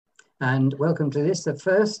and welcome to this, the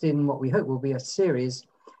first in what we hope will be a series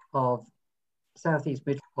of Southeast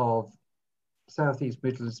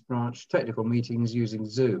Midlands branch technical meetings using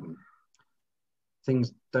Zoom.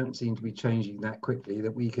 Things don't seem to be changing that quickly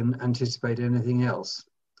that we can anticipate anything else.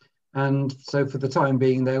 And so for the time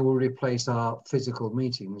being, they will replace our physical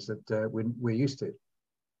meetings that we're used to.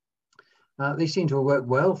 They seem to have worked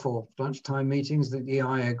well for lunchtime meetings that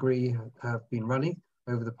I agree have been running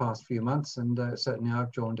over the past few months, and certainly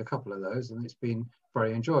I've joined a couple of those, and it's been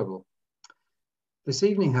very enjoyable. This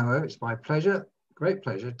evening, however, it's my pleasure, great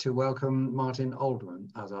pleasure, to welcome Martin Oldham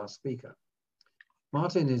as our speaker.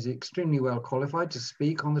 Martin is extremely well qualified to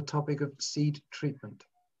speak on the topic of seed treatment,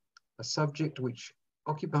 a subject which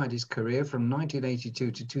occupied his career from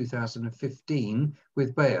 1982 to 2015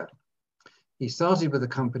 with Bayer. He started with the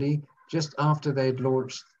company just after they'd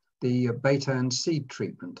launched the Baytan seed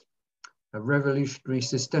treatment, a revolutionary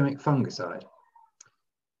systemic fungicide.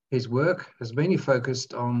 His work has mainly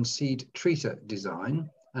focused on seed treater design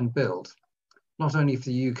and build, not only for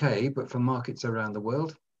the UK, but for markets around the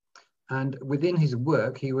world. And within his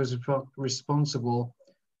work, he was responsible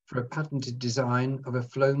for a patented design of a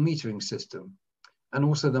flow metering system, and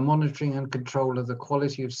also the monitoring and control of the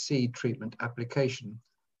quality of seed treatment application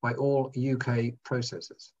by all UK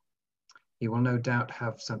processors. He will no doubt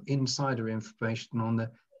have some insider information on the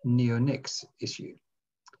neonics issue.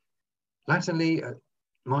 Latterly,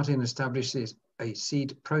 Martin establishes a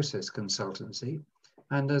seed process consultancy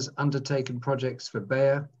and has undertaken projects for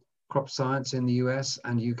Bayer, crop science in the US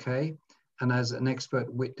and UK, and as an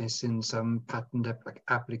expert witness in some patent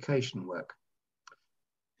application work.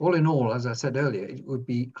 All in all, as I said earlier, it would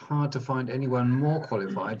be hard to find anyone more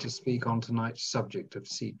qualified to speak on tonight's subject of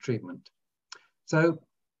seed treatment. So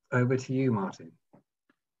over to you, Martin.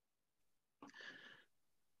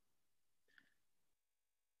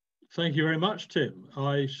 Thank you very much, Tim.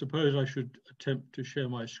 I suppose I should attempt to share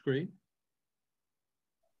my screen.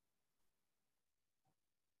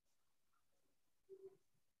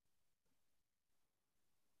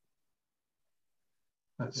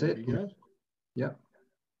 That's there it. We go. Yeah.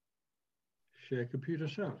 Share computer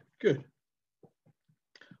sound. Good.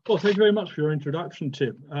 Well, thank you very much for your introduction,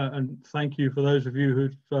 Tim, and thank you for those of you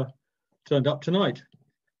who've turned up tonight.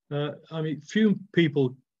 I mean, few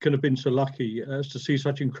people can have been so lucky as to see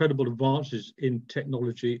such incredible advances in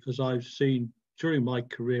technology as I've seen during my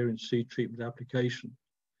career in seed treatment application.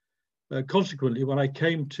 Consequently, when I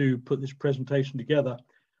came to put this presentation together,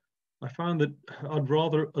 I found that I'd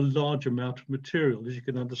rather a large amount of material, as you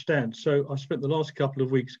can understand. So I spent the last couple of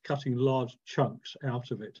weeks cutting large chunks out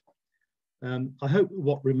of it. I hope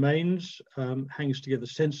what remains hangs together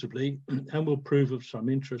sensibly and will prove of some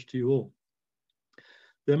interest to you all.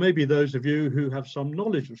 There may be those of you who have some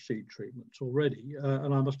knowledge of seed treatments already,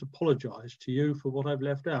 and I must apologise to you for what I've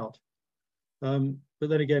left out. But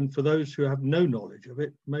then again, for those who have no knowledge of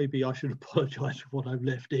it, maybe I should apologise for what I've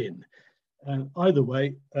left in. Either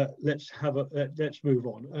way, let's move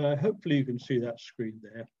on. Hopefully you can see that screen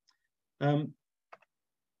there.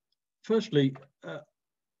 Firstly,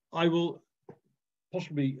 I will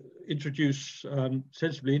possibly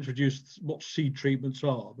sensibly introduce what seed treatments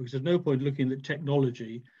are, because there's no point looking at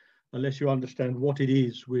technology unless you understand what it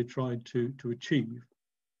is we're trying to achieve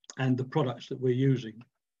and the products that we're using.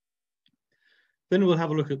 Then we'll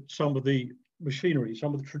have a look at some of the machinery,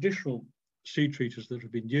 some of the traditional seed treaters that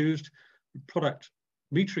have been used, product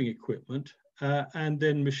metering equipment, and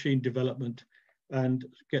then machine development, and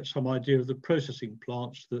get some idea of the processing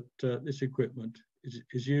plants that this equipment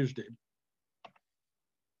is used in.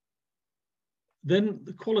 Then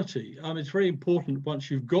the quality. It's very important once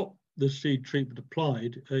you've got the seed treatment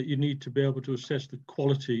applied, you need to be able to assess the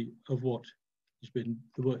quality of what the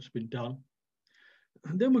work's been done.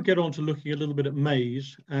 And then we'll get on to looking a little bit at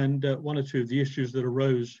maize and one or two of the issues that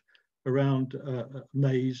arose around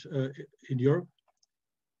maize in Europe.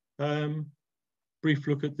 Brief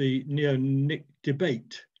look at the neonic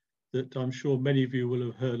debate that I'm sure many of you will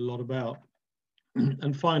have heard a lot about.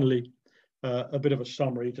 And finally, a bit of a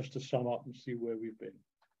summary just to sum up and see where we've been.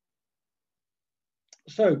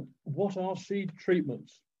 So what are seed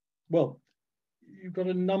treatments? Well, you've got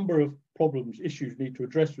a number of problems, issues you need to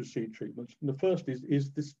address with seed treatments. And the first is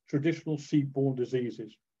this traditional seed-borne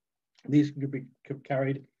diseases. These can be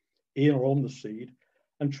carried in or on the seed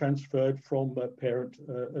and transferred from parent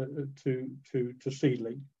to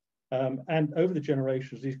seedling. And over the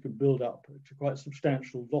generations, these can build up to quite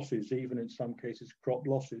substantial losses, even in some cases crop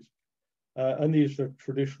losses. And these are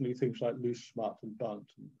traditionally things like loose smut and bunt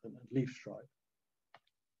and leaf stripe.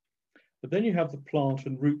 But then you have the plant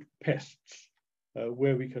and root pests,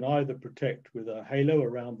 where we can either protect with a halo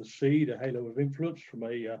around the seed, a halo of influence from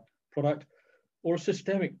a product, or a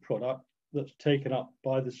systemic product that's taken up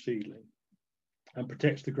by the seedling and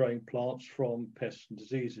protects the growing plants from pests and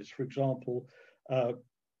diseases. For example,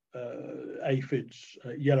 aphids,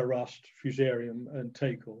 yellow rust, fusarium, and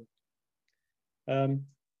takeall.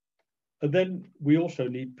 And then we also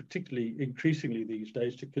need, particularly increasingly these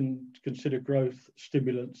days, to consider growth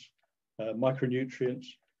stimulants, micronutrients,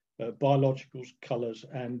 biologicals, colours,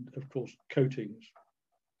 and of course coatings.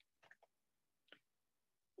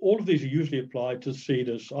 All of these are usually applied to seed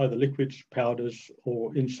as either liquids, powders,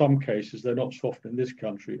 or in some cases, they're not so often in this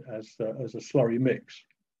country, as a slurry mix.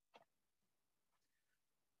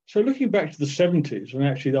 So looking back to the 70s, and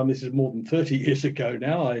actually this is more than 30 years ago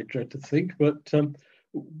now, I dread to think, but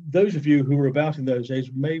those of you who were about in those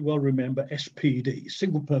days may well remember SPD,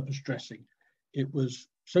 single-purpose dressing. It was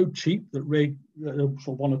so cheap that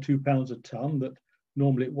for £1 or £2 a tonne that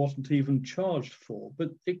normally it wasn't even charged for, but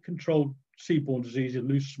it controlled seed-borne disease in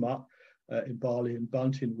loose smut, in barley and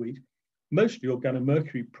bunt, in wheat, mostly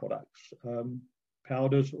organomercury products,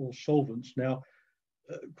 powders or solvents. Now,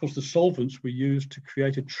 of course, the solvents were used to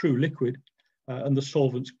create a true liquid, and the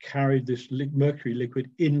solvents carried this mercury liquid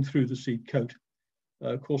in through the seed coat.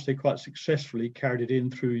 Of course, they quite successfully carried it in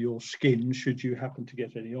through your skin should you happen to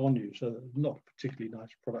get any on you, so not a particularly nice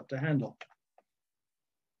product to handle.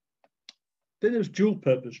 Then there's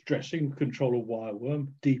dual-purpose dressing, control of wireworm,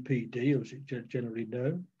 DPD, as it's generally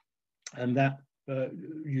known, and that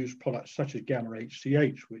used products such as gamma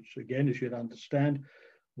HCH, which, again, as you'd understand,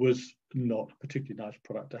 was not a particularly nice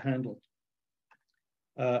product to handle.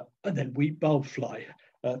 And then wheat bulb fly,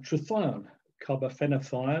 trithion,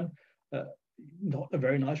 carbaphenothion, not a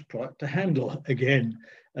very nice product to handle. Again,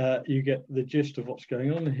 you get the gist of what's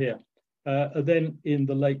going on here. Then in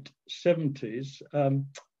the late 70s,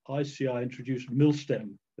 ICI introduced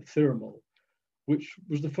millstem ethyramol, which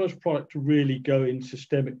was the first product to really go in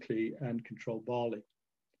systemically and control barley.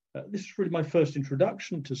 This is really my first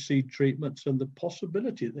introduction to seed treatments and the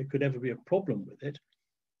possibility that there could ever be a problem with it.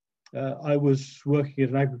 I was working as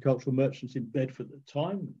an agricultural merchant in Bedford at the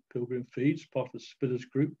time, Pilgrim Feeds, part of the Spillers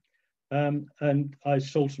Group, and I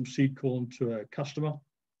sold some seed corn to a customer,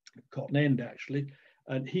 Cotton End actually,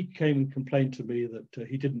 and he came and complained to me that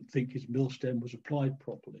he didn't think his millstem was applied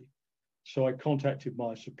properly. So I contacted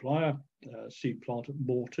my supplier, seed plant at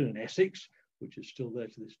Morton in Essex, which is still there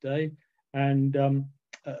to this day, and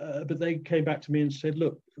but they came back to me and said,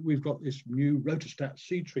 look, we've got this new Rotostat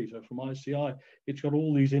seed treater from ICI. It's got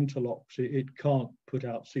all these interlocks. It can't put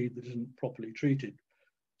out seed that isn't properly treated.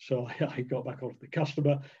 So I got back onto the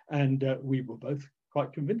customer, and we were both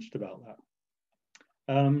quite convinced about that.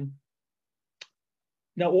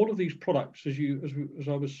 Now, all of these products, as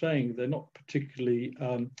I was saying, they're not particularly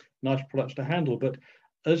nice products to handle, but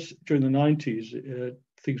as during the 90s,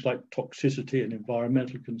 things like toxicity and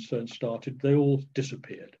environmental concerns started, they all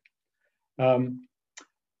disappeared. And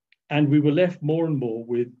we were left more and more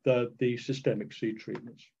with the systemic seed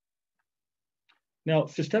treatments. Now,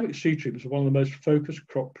 systemic seed treatments are one of the most focused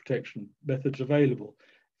crop protection methods available.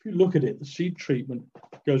 If you look at it, the seed treatment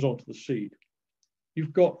goes onto the seed.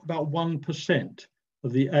 You've got about 1%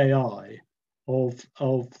 of the AI of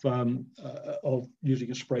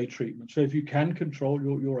using a spray treatment. So if you can control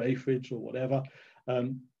your aphids or whatever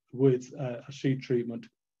with a seed treatment,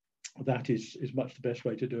 that is much the best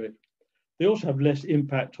way to do it. They also have less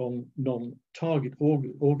impact on non-target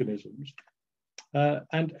organisms.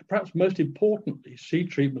 And perhaps most importantly, seed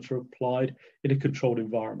treatments are applied in a controlled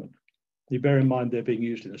environment. You bear in mind they're being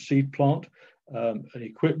used in a seed plant, an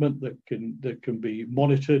equipment that can be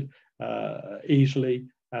monitored easily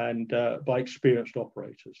and by experienced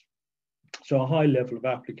operators. So a high level of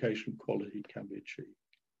application quality can be achieved.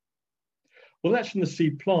 Well, that's in the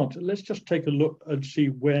seed plant. Let's just take a look and see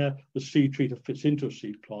where the seed treater fits into a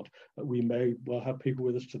seed plant. We may well have people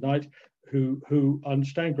with us tonight who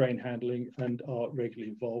understand grain handling and are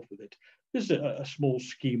regularly involved with it. This is a small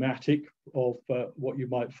schematic of what you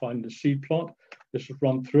might find in a seed plant. Let's just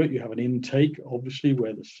run through it. You have an intake, obviously,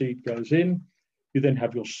 where the seed goes in. You then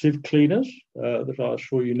have your sieve cleaners that I'm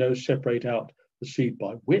sure you know separate out the seed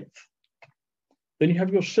by width. Then you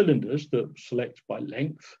have your cylinders that select by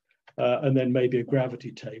length, and then maybe a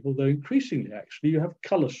gravity table, though increasingly actually you have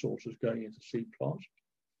colour sorters going into seed plants.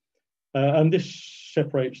 And this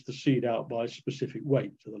separates the seed out by specific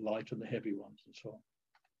weight, to the light and the heavy ones and so on.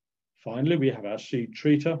 Finally, we have our seed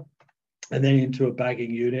treater, and then into a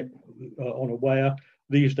bagging unit on a weigher.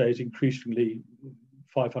 These days, increasingly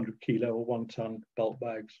 500 kilo or 1 ton bulk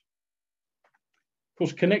bags. Of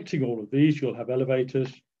course, connecting all of these, you'll have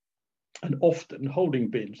elevators and often holding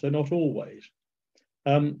bins. They're not always.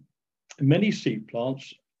 Many seed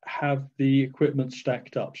plants have the equipment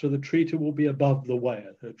stacked up. So the treater will be above the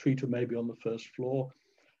weigher. The treater may be on the first floor.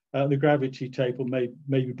 The gravity table may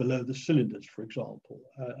be below the cylinders, for example,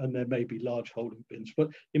 and there may be large holding bins. But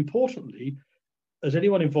importantly, as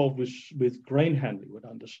anyone involved with grain handling would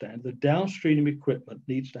understand, the downstream equipment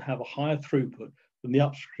needs to have a higher throughput than the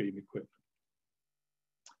upstream equipment,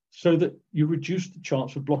 so that you reduce the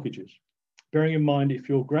chance of blockages. Bearing in mind, if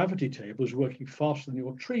your gravity table is working faster than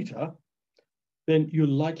your treater, then you're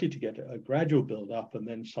likely to get a gradual build up and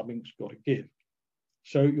then something's got to give.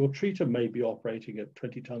 So your treater may be operating at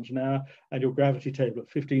 20 tons an hour and your gravity table at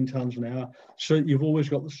 15 tons an hour. So you've always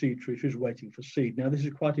got the seed treaters waiting for seed. Now, this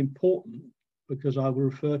is quite important because I will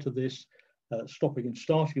refer to this stopping and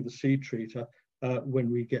starting of the seed treater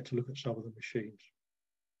when we get to look at some of the machines.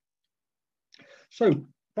 So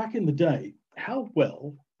back in the day, how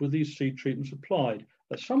well were these seed treatments applied?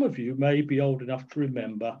 Some of you may be old enough to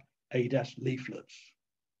remember ADAS leaflets.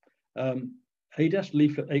 ADAS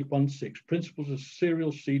leaflet 816, Principles of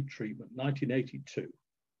Cereal Seed Treatment, 1982.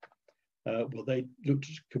 Well, they looked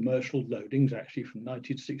at commercial loadings actually from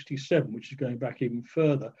 1967, which is going back even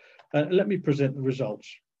further. Let me present the results.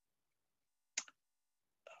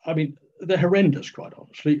 I mean, they're horrendous, quite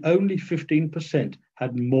honestly. Only 15%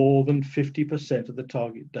 had more than 50% of the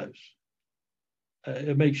target dose.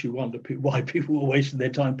 It makes you wonder why people were wasting their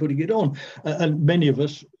time putting it on. And many of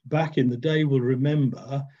us back in the day will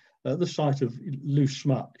remember the sight of loose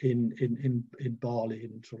smut in barley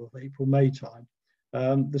in sort of April, May time.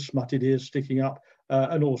 The smutted ears sticking up,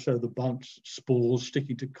 and also the bunt spores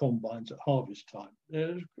sticking to combines at harvest time.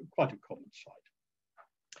 It's quite a common sight.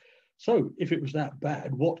 So if it was that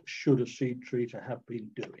bad, what should a seed treater have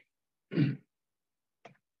been doing?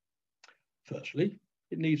 Firstly,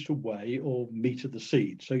 it needs to weigh or meter the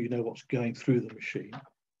seed so you know what's going through the machine.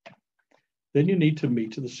 Then you need to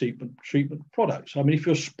meter the treatment products. I mean, if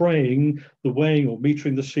you're spraying, the weighing or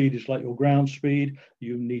metering the seed is like your ground speed.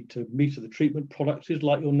 You need to meter the treatment products is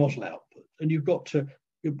like your nozzle output. And you've got to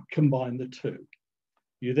combine the two.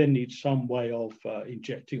 You then need some way of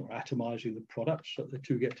injecting or atomizing the products so that the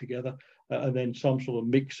two get together, and then some sort of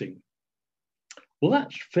mixing. Well,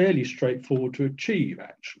 that's fairly straightforward to achieve,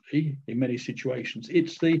 actually, in many situations.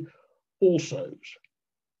 It's the alsos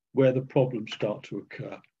where the problems start to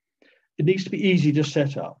occur. It needs to be easy to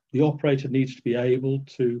set up. The operator needs to be able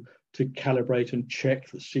to calibrate and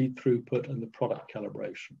check the seed throughput and the product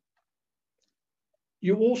calibration.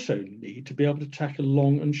 You also need to be able to tackle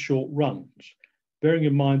long and short runs, bearing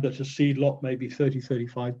in mind that a seed lot may be 30,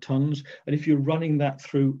 35 tons. And if you're running that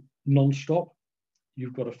through non-stop,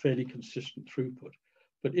 you've got a fairly consistent throughput.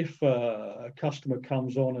 But if a customer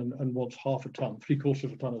comes on and wants half a ton, 3/4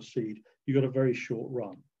 of a ton of seed, you've got a very short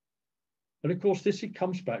run. And of course, it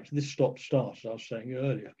comes back to this stop-start, as I was saying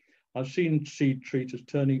earlier. I've seen seed treaters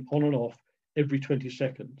turning on and off every 20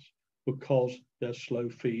 seconds because there's slow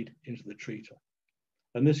feed into the treater.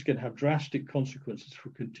 And this can have drastic consequences for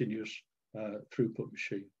a continuous throughput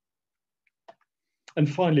machine. And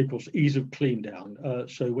finally, of course, ease of clean down.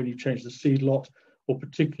 So when you change the seed lot, or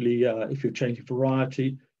particularly if you're changing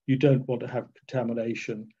variety, you don't want to have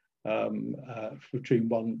contamination between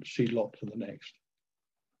one seed lot to the next.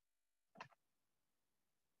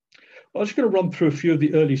 I'm just going to run through a few of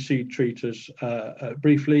the early seed treaters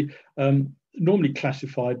briefly, normally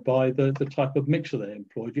classified by the type of mixer they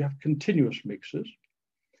employed. You have continuous mixers,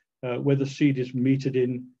 where the seed is metered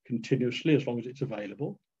in continuously as long as it's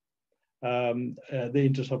available. The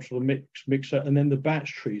into-sub sort of mixer, and then the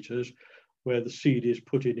batch treaters, where the seed is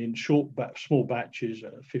put in small batches,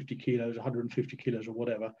 50 kilos, 150 kilos or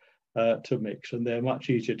whatever, to mix, and they're much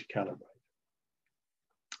easier to calibrate.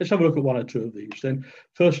 Let's have a look at one or two of these then.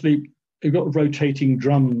 Firstly, you've got a rotating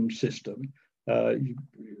drum system.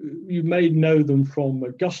 You may know them from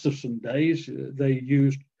Gustafson days. They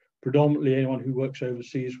used predominantly, anyone who works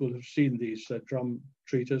overseas will have seen these drum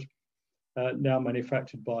treaters, now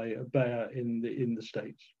manufactured by Bayer in the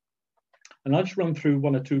States. And I'll just run through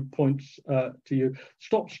one or 2 points to you.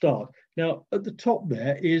 Stop-start. Now, at the top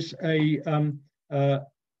there is just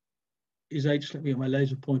let me get my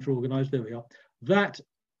laser pointer organized. There we are. That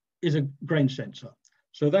is a grain sensor.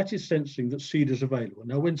 So that is sensing that seed is available.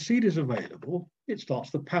 Now, when seed is available, it starts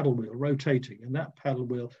the paddle wheel rotating, and that paddle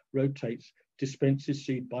wheel rotates, dispenses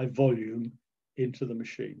seed by volume into the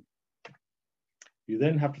machine. You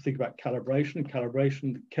then have to think about calibration.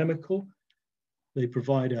 Calibration, the chemical. They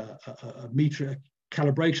provide a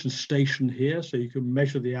calibration station here, so you can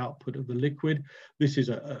measure the output of the liquid. This is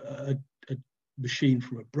a machine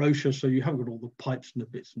from a brochure, so you haven't got all the pipes and the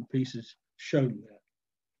bits and pieces shown there.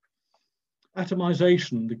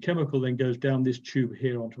 Atomization, the chemical then goes down this tube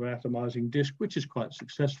here onto an atomizing disc, which is quite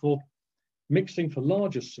successful. Mixing for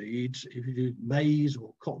larger seeds, if you do maize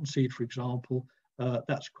or cottonseed, for example,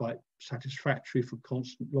 that's quite satisfactory for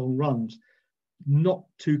constant long runs. Not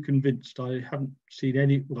too convinced. I haven't seen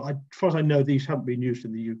any, well, as far as I know, these haven't been used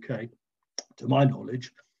in the UK, to my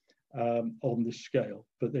knowledge, on this scale,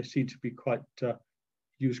 but they seem to be quite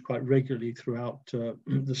used quite regularly throughout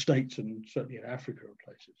the States and certainly in Africa and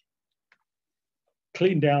places.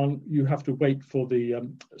 Clean down, you have to wait for the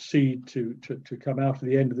seed to come out of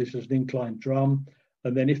the end of this as an inclined drum.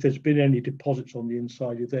 And then if there's been any deposits on the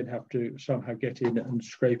inside, you then have to somehow get in and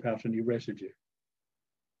scrape out any residue.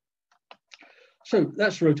 So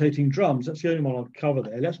that's rotating drums. That's the only one I'll cover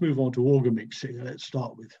there. Let's move on to auger mixing. Let's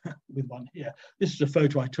start with one here. This is a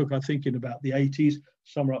photo I took, I think, in about the 80s,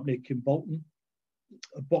 somewhere up near Kimbolton.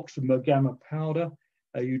 A box of Mogama powder.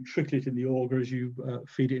 You trickle it in the auger as you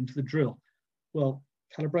feed it into the drill. Well,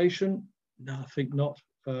 calibration? No, I think not.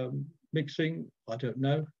 Mixing? I don't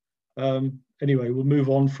know. Anyway, we'll move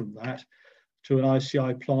on from that to an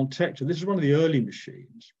ICI plant detector. This is one of the early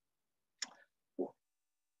machines.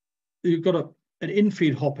 You've got an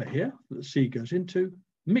in-feed hopper here that the seed goes into,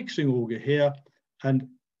 mixing auger here, and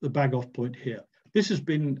the bag-off point here. This has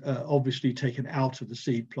been obviously taken out of the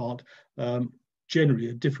seed plant. Generally,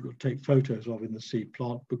 are difficult to take photos of in the seed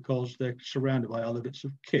plant because they're surrounded by other bits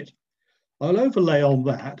of kit. I'll overlay on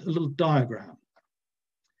that a little diagram.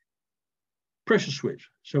 Pressure switch.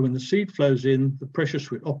 So when the seed flows in, the pressure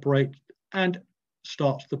switch operates and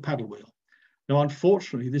starts the paddle wheel. Now,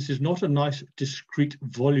 unfortunately, this is not a nice discrete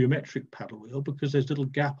volumetric paddle wheel because there's a little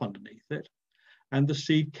gap underneath it and the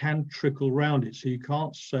seed can trickle around it. So you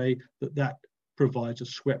can't say that that provides a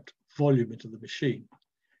swept volume into the machine.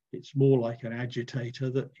 It's more like an agitator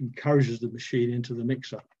that encourages the machine into the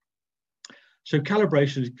mixer. So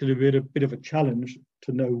calibration is going to be a bit of a challenge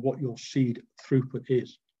to know what your seed throughput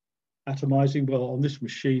is. Atomizing, well, on this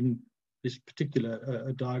machine, this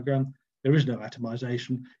particular diagram, there is no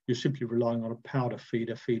atomization. You're simply relying on a powder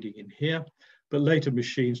feeder feeding in here. But later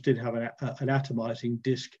machines did have an atomizing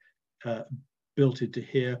disc built into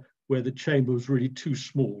here where the chamber was really too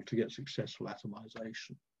small to get successful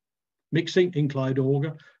atomization. Mixing, inclined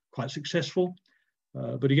auger, quite successful.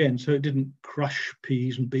 But again, so it didn't crush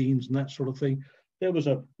peas and beans and that sort of thing. There was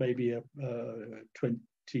maybe a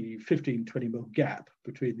 15, 20 mil gap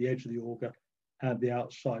between the edge of the auger and the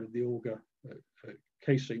outside of the auger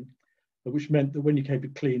casing, which meant that when you came to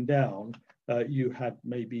clean down, you had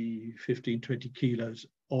maybe 15, 20 kilos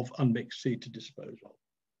of unmixed seed to dispose of.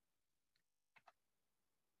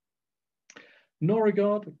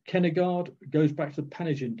 Norregard, Kennegard goes back to the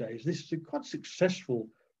Panagin days. This is a quite successful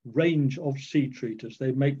range of seed treaters.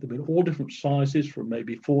 They make them in all different sizes from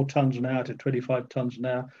maybe 4 tons an hour to 25 tons an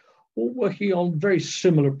hour, all working on very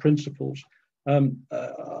similar principles.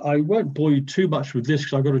 I won't bore you too much with this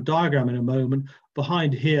because I've got a diagram in a moment.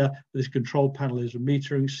 Behind here, this control panel is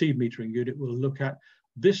a seed metering unit we'll look at.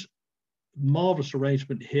 This marvelous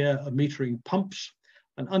arrangement here are metering pumps,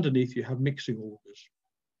 and underneath you have mixing augers.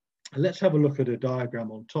 And let's have a look at a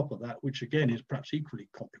diagram on top of that, which again is perhaps equally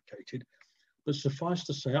complicated. But suffice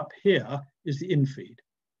to say, up here is the infeed.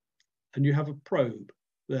 And you have a probe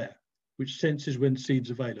there, which senses when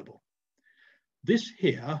seed's available. This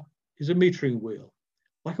here is a metering wheel,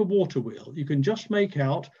 like a water wheel. You can just make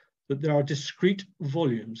out that there are discrete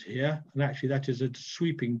volumes here. And actually that is a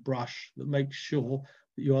sweeping brush that makes sure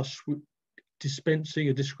that you are dispensing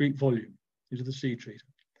a discrete volume into the seed treater.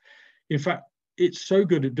 In fact, it's so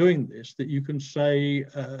good at doing this that you can say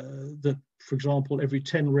that, for example, every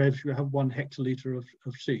 10 revs, you have 1 hectoliter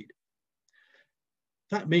of seed.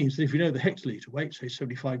 That means that if you know the hectoliter weight, say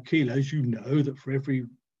 75 kilos, you know that for every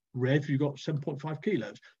rev, you've got 7.5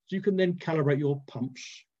 kilos. So you can then calibrate your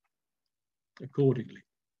pumps accordingly.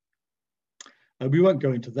 We won't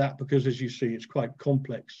go into that because, as you see, it's quite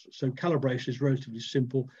complex. So calibration is relatively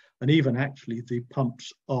simple. And even actually, the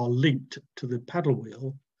pumps are linked to the paddle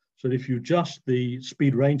wheel. So if you adjust the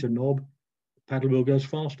speed ranger knob, the paddle wheel goes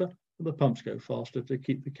faster and the pumps go faster to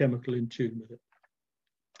keep the chemical in tune with it.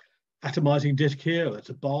 Atomizing disc here, that's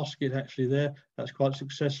a basket actually there. That's quite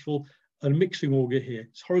successful. And mixing auger here,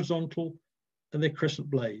 it's horizontal and they're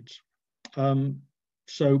crescent blades.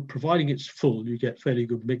 So providing it's full, you get fairly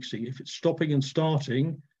good mixing. If it's stopping and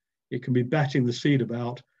starting, it can be batting the seed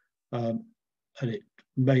about and it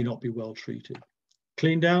may not be well treated.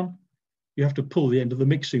 Clean down, you have to pull the end of the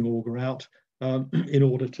mixing auger out in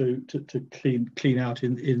order to clean out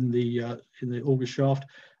in the auger shaft,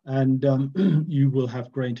 and you will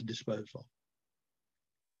have grain to dispose of.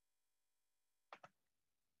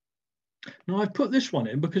 Now I've put this one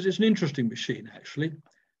in because it's an interesting machine actually,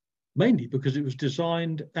 mainly because it was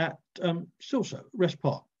designed at Silso, Rest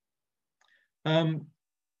Park.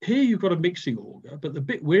 Here you've got a mixing auger, but the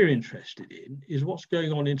bit we're interested in is what's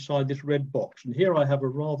going on inside this red box. And here I have a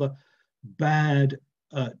rather bad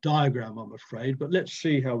diagram, I'm afraid, but let's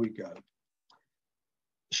see how we go.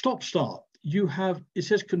 Stop start, you have, it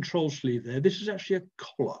says control sleeve there. This is actually a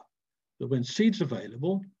collar that when seed's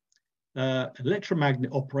available, an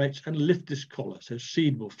electromagnet operates and lift this collar. So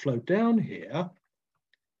seed will flow down here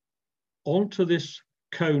onto this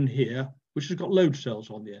cone here, which has got load cells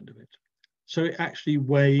on the end of it. So it actually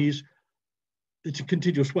weighs, it's a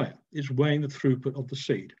continuous weigher. It's weighing the throughput of the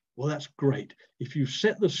seed. Well, that's great. If you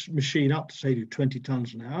set the machine up to say do 20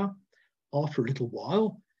 tons an hour, after a little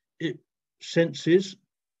while, it senses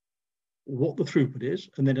what the throughput is,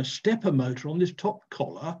 and then a stepper motor on this top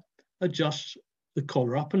collar adjusts the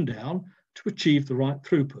collar up and down to achieve the right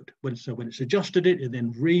throughput. So when it's adjusted it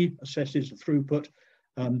then reassesses the throughput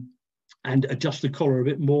and adjusts the collar a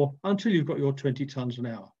bit more until you've got your 20 tons an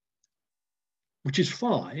hour, which is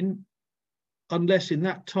fine unless in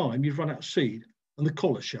that time you've run out of seed and the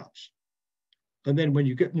collar shuts. And then when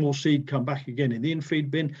you get more seed come back again in the in-feed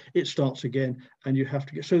bin, it starts again and you have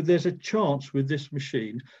to get, so there's a chance with this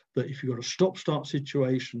machine that if you've got a stop-start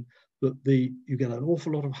situation that you get an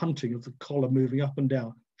awful lot of hunting of the collar moving up and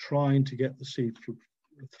down, trying to get the seed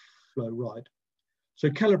flow right. So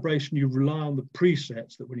calibration, you rely on the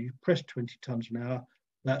presets that when you press 20 tons an hour,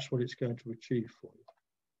 that's what it's going to achieve for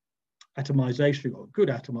you. Atomization, you've got a good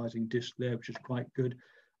atomizing disc there, which is quite good.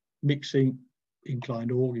 Mixing,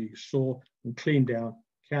 inclined auger you saw, and clean down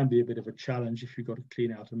can be a bit of a challenge if you've got to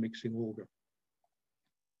clean out a mixing auger.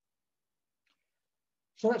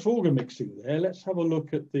 So that's auger mixing there. Let's have a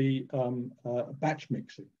look at the batch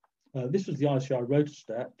mixing. This is the ICI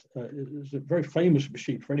rotostat. It's a very famous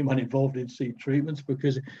machine for anyone involved in seed treatments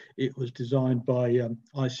because it was designed by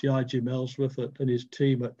ICI Jim Ellsworth and his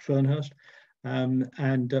team at Fernhurst, and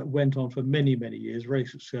went on for many, many years, very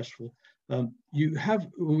successful.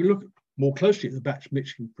 We'll look more closely at the batch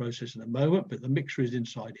mixing process in a moment, but the mixer is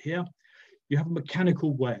inside here. You have a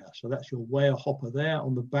mechanical weigher. So that's your weigher hopper there.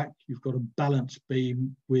 On the back, you've got a balance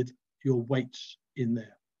beam with your weights in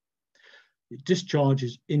there. It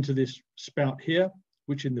discharges into this spout here,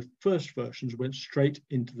 which in the first versions went straight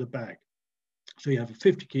into the bag. So you have a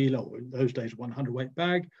 50 kilo, or in those days, 100 weight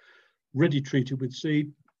bag, ready treated with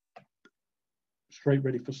seed, straight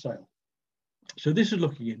ready for sale. So this is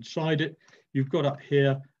looking inside it. You've got up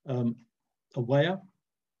here a weigher.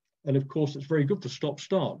 And of course, it's very good for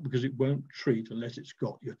stop-start because it won't treat unless it's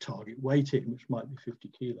got your target weight in, which might be 50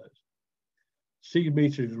 kilos. Seed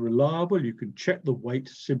meter is reliable. You can check the weight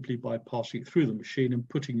simply by passing it through the machine and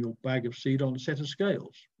putting your bag of seed on a set of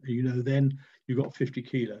scales. And you know then you've got 50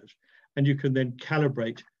 kilos. And you can then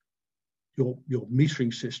calibrate your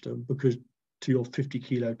metering system because to your 50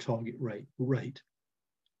 kilo target rate.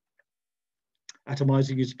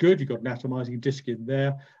 Atomizing is good. You've got an atomizing disc in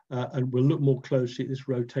there, and we'll look more closely at this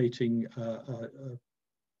rotating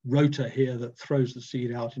rotor here that throws the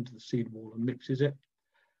seed out into the seed wall and mixes it.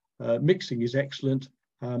 Mixing is excellent,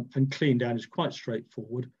 and clean down is quite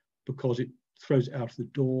straightforward because it throws it out of the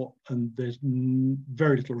door and there's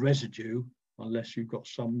very little residue unless you've got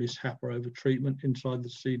some mishap or over treatment inside the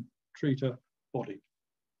seed treater body.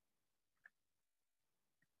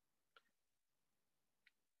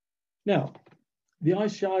 Now, the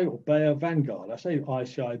ICI or Bayer Vanguard, I say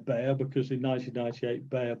ICI Bayer because in 1998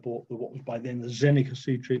 Bayer bought what was by then the Zeneca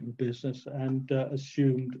seed treatment business and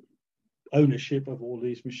assumed ownership of all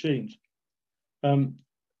these machines.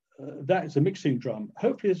 That is a mixing drum.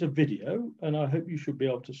 Hopefully there's a video and I hope you should be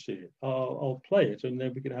able to see it. I'll play it and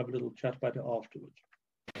then we can have a little chat about it afterwards.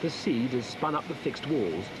 The seed is spun up the fixed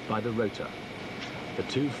walls by the rotor. The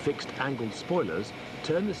two fixed angled spoilers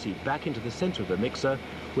turn the seed back into the center of the mixer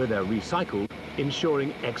where they're recycled,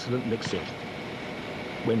 ensuring excellent mixing.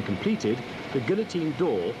 When completed, the guillotine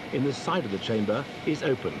door in the side of the chamber is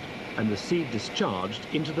opened and the seed discharged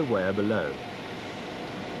into the weigher below.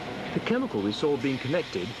 The chemical we saw being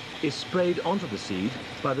connected is sprayed onto the seed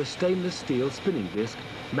by the stainless steel spinning disc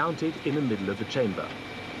mounted in the middle of the chamber.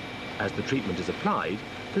 As the treatment is applied,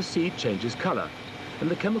 the seed changes color and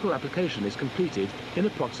the chemical application is completed in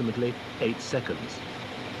approximately 8 seconds.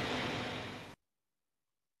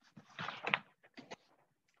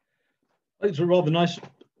 It's a rather nice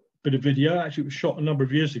bit of video. Actually, it was shot a number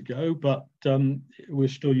of years ago, but we're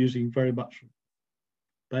still using very much,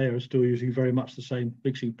 Bayer is still using very much the same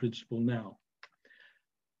mixing principle now.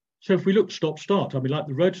 So if we look stop-start, I mean, like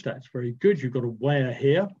the rotostat, it's very good. You've got a weigher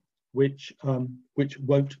here, which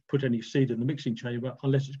won't put any seed in the mixing chamber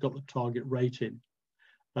unless it's got the target rate in.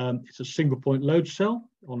 It's a single point load cell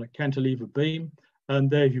on a cantilever beam, and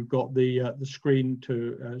there you've got the screen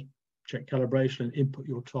to check calibration and input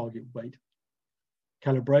your target weight.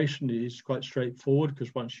 Calibration is quite straightforward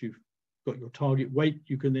because once you've got your target weight,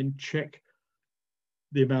 you can then check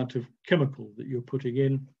the amount of chemical that you're putting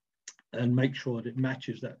in and make sure that it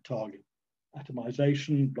matches that target.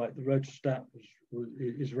 Atomization, like the rotostat,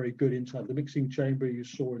 is very good inside the mixing chamber you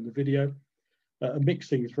saw in the video.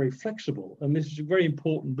 Mixing is very flexible, and this is very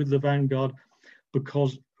important with the Vanguard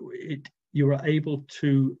because you are able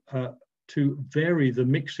to vary the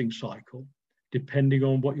mixing cycle depending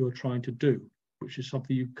on what you're trying to do, which is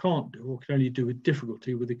something you can't do or can only do with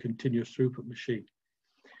difficulty with a continuous throughput machine.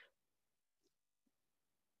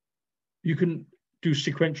 You can do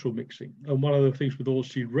sequential mixing, and one of the things with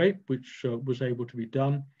oilseed rape, which was able to be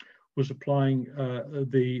done, was applying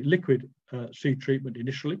the liquid seed treatment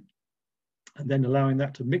initially, and then allowing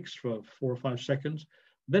that to mix for 4 or 5 seconds,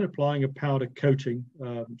 then applying a powder coating,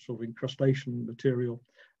 sort of incrustation material,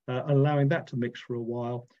 allowing that to mix for a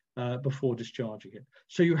while before discharging it.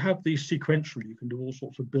 So you have these sequential, you can do all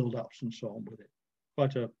sorts of build-ups and so on with it.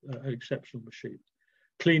 Quite an exceptional machine.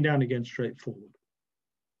 Clean down again, straightforward.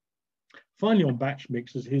 Finally, on batch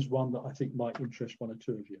mixers, here's one that I think might interest one or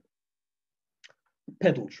two of you.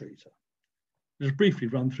 Pedal treater. Just briefly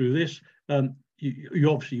run through this. You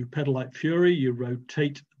obviously pedal like fury, you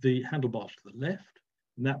rotate the handlebars to the left,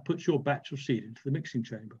 and that puts your batch of seed into the mixing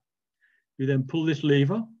chamber. You then pull this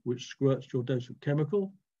lever, which squirts your dose of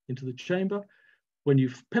chemical into the chamber. When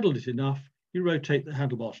you've pedaled it enough, you rotate the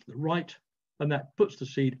handlebars to the right, and that puts the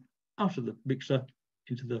seed out of the mixer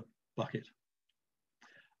into the bucket.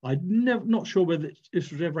 I'm not sure whether this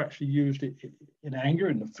was ever actually used in anger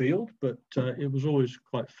in the field, but it was always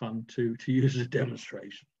quite fun to use as a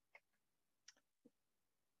demonstration.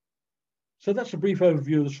 So that's a brief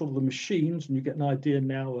overview of the sort of the machines, and you get an idea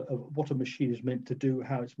now of what a machine is meant to do,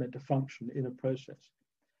 how it's meant to function in a process.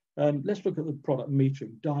 Let's look at the product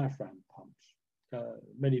metering, diaphragm pumps.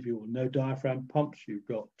 Many of you will know diaphragm pumps. You've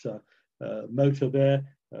got a motor there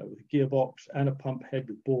with a gearbox and a pump head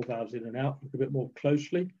with bore valves in and out. Look a bit more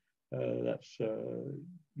closely. That's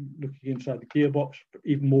looking inside the gearbox, but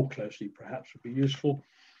even more closely perhaps would be useful.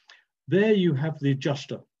 There you have the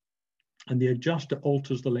adjuster, and the adjuster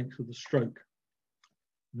alters the length of the stroke.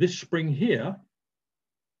 This spring here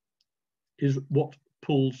is what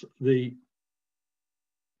pulls the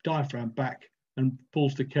diaphragm back and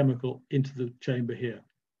pulls the chemical into the chamber here.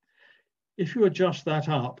 If you adjust that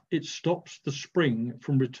up, it stops the spring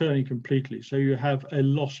from returning completely. So you have a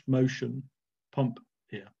lost motion pump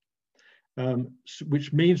here,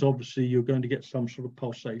 which means obviously you're going to get some sort of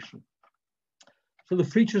pulsation. So the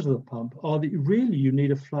features of the pump are that really you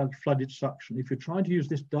need a flooded suction. If you're trying to use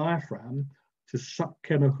this diaphragm to suck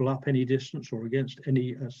chemical up any distance or against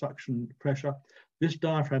any suction pressure, this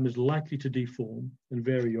diaphragm is likely to deform and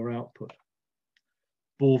vary your output.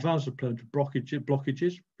 Bore valves are prone to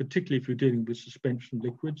blockages, particularly if you're dealing with suspension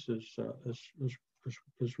liquids,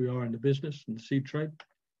 as we are in the business and the seed trade.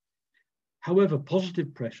 However,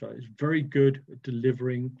 positive pressure is very good at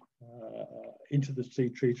delivering into the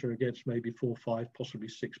seed treater against maybe 4, 5, possibly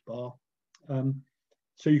 6 bar.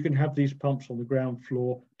 So you can have these pumps on the ground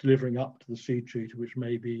floor delivering up to the seed treater, which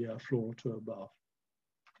may be a floor or 2 above.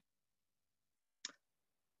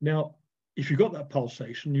 Now, if you've got that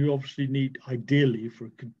pulsation, you obviously need, ideally,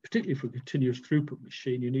 particularly for a continuous throughput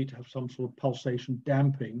machine, you need to have some sort of pulsation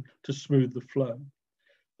damping to smooth the flow.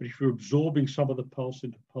 But if you're absorbing some of the pulse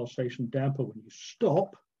into pulsation damper when you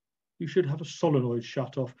stop, you should have a solenoid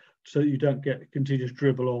shut off so that you don't get continuous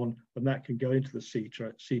dribble on, and that can go into the seed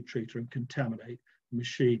treater and contaminate the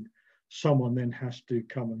machine. Someone then has to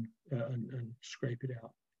come and scrape it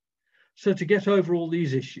out. So to get over all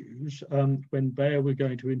these issues, when Bayer were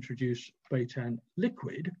going to introduce Baytan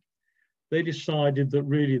liquid, they decided that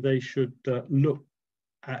really they should look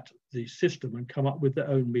at the system and come up with their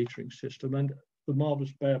own metering system, and the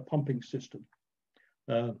marvelous Bayer pumping system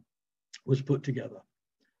was put together.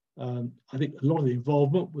 I think a lot of the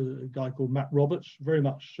involvement with a guy called Matt Roberts, very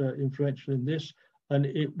much influential in this, and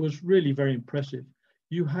it was really very impressive.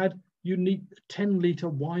 You need a 10-litre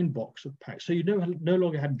wine box of packs. So you no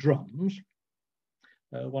longer had drums.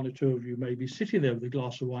 1 or 2 of you may be sitting there with a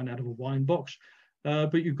glass of wine out of a wine box,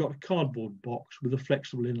 but you've got a cardboard box with a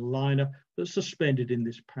flexible inner liner that's suspended in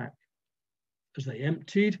this pack. As they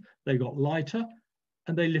emptied, they got lighter,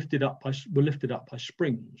 and they were lifted up by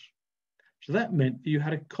springs. So that meant that you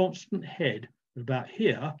had a constant head about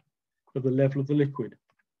here of the level of the liquid.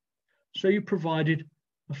 So you provided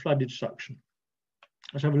a flooded suction.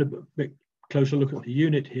 Let's have a little bit closer look at the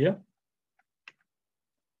unit here.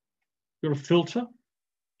 You've got a filter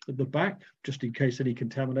at the back, just in case any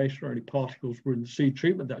contamination or any particles were in the seed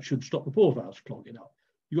treatment. That should stop the bore valves clogging up.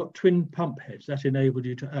 You've got twin pump heads. That enabled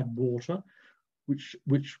you to add water, which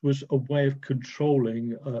was a way of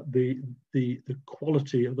controlling the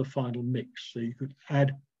quality of the final mix. So you could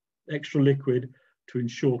add extra liquid to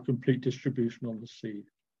ensure complete distribution on the seed.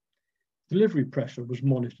 Delivery pressure was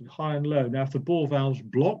monitored high and low. Now, if the bore valves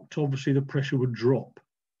blocked, obviously the pressure would drop.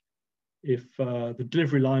 If the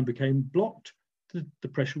delivery line became blocked, the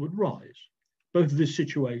pressure would rise. Both of these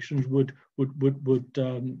situations would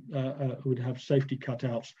have safety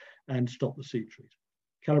cutouts and stop the seed treat.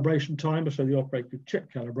 Calibration timer, so the operator could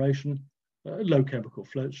check calibration, low chemical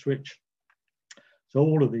float switch. So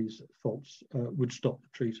all of these faults would stop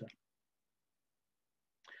the treater.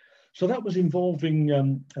 So that was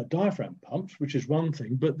involving diaphragm pumps, which is one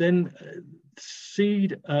thing, but then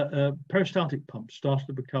seed peristaltic pumps started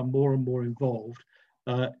to become more and more involved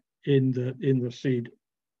in the seed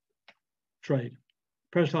trade.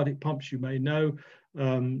 Peristaltic pumps, you may know,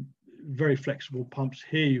 very flexible pumps.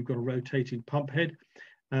 Here you've got a rotating pump head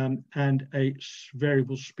and a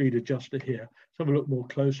variable speed adjuster here. Let's have a look more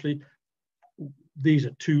closely. These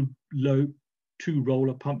are two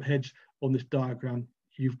roller pump heads. On this diagram,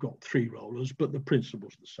 you've got 3 rollers, but the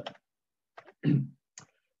principle's the same.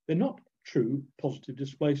 They're not true positive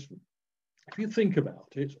displacement. If you think about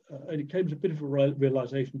it, and it came as a bit of a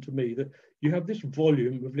realization to me that you have this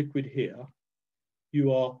volume of liquid here,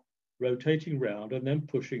 you are rotating round and then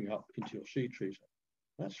pushing up into your seed treater.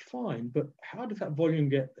 That's fine, but how does that volume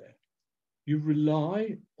get there? You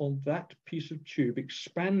rely on that piece of tube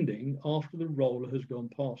expanding after the roller has gone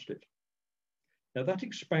past it. Now that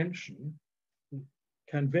expansion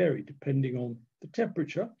can vary depending on the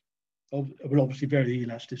temperature, will obviously vary the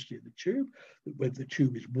elasticity of the tube, whether the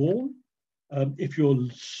tube is warm. If you're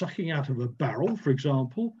sucking out of a barrel, for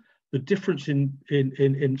example, the difference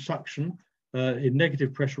in suction, in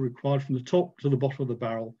negative pressure required from the top to the bottom of the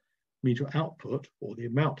barrel means your output, or the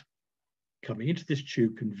amount coming into this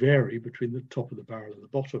tube, can vary between the top of the barrel and the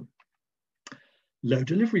bottom. Low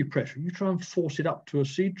delivery pressure, you try and force it up to a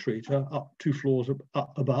seed treater up 2 floors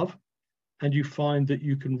up above, and you find that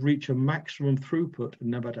you can reach a maximum throughput, and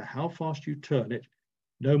no matter how fast you turn it,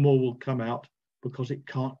 no more will come out because it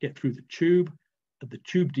can't get through the tube, and the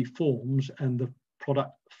tube deforms and the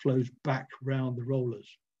product flows back round the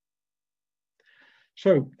rollers.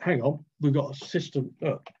 So hang on, we've got a system,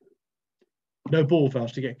 no bore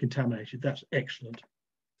valves to get contaminated. That's excellent.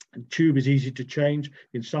 And tube is easy to change.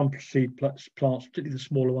 In some seed plants, particularly the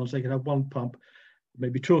smaller ones, they can have 1 pump,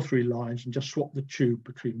 maybe 2 or 3 lines, and just swap the tube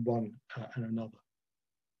between one and another.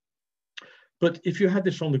 But if you had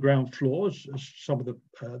this on the ground floor, as some of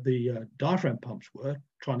the diaphragm pumps were,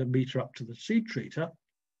 trying to meter up to the seed treater,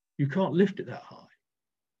 you can't lift it that high.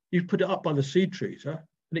 You put it up by the seed treater,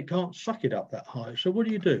 and it can't suck it up that high. So what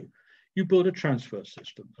do? You build a transfer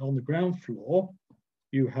system. On the ground floor,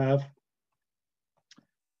 you have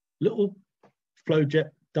little flow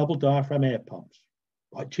jet double diaphragm air pumps,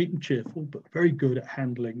 quite cheap and cheerful, but very good at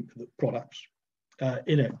handling the products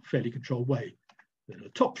in a fairly controlled way. Then on the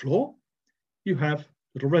top floor, you have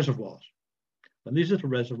little reservoirs. And these little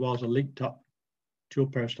reservoirs are linked up to your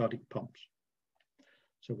peristaltic pumps.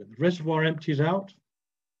 So when the reservoir empties out,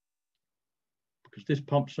 because this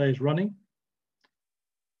pump, say, is running,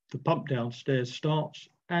 the pump downstairs starts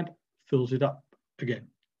and fills it up again.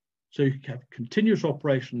 So you can have continuous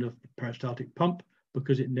operation of the peristaltic pump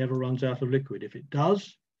because it never runs out of liquid. If it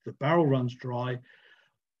does, the barrel runs dry,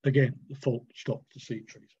 again, the fault stops the seed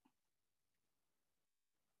treater.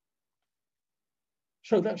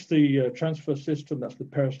 So that's the transfer system, that's the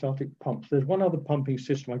peristaltic pumps. There's one other pumping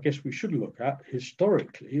system I guess we should look at.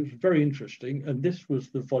 Historically, it was very interesting, and this was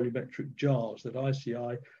the volumetric jars that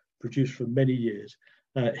ICI produced for many years.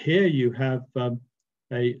 Here you have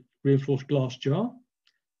a reinforced glass jar.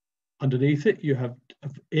 Underneath it, you have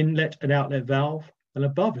an inlet and outlet valve, and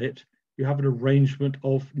above it, you have an arrangement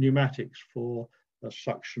of pneumatics for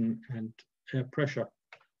suction and air pressure.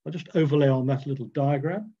 I'll just overlay on that little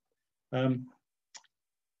diagram.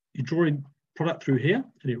 You draw in product through here,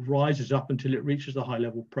 and it rises up until it reaches the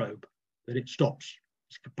high-level probe. Then it stops.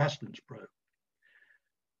 It's a capacitance probe.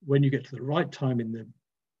 When you get to the right time in the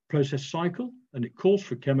process cycle, and it calls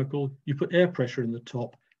for chemical, you put air pressure in the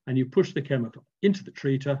top, and you push the chemical into the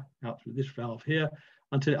treater, out through this valve here,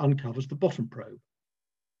 until it uncovers the bottom probe.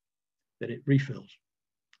 Then it refills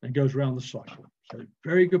and goes around the cycle. So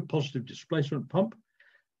very good positive displacement pump,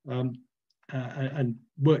 and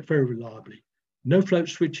worked very reliably. No float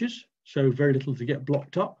switches, so very little to get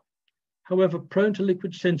blocked up. however, prone to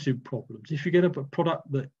liquid sensitive problems. If you get a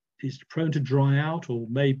product that is prone to dry out or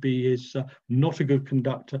maybe is not a good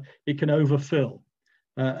conductor, it can overfill.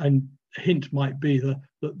 And a hint might be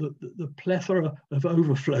the plethora of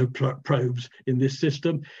overflow probes in this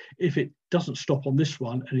system. If it doesn't stop on this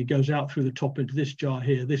one and it goes out through the top into this jar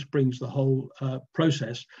here, this brings the whole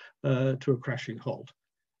process to a crashing halt.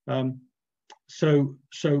 So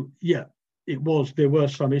yeah, there were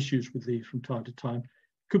some issues with these from time to time.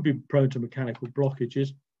 Could be prone to mechanical blockages.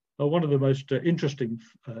 One of the most interesting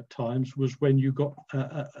times was when you got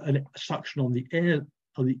a suction on the air,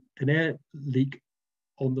 an air leak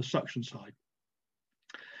on the suction side.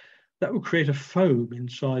 That would create a foam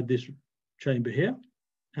inside this chamber here.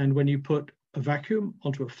 And when you put a vacuum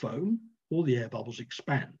onto a foam, all the air bubbles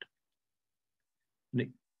expand. And it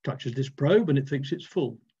touches this probe and it thinks it's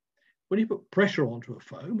full. When you put pressure onto a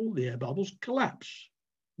foam, all the air bubbles collapse.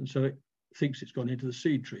 And so it thinks it's gone into the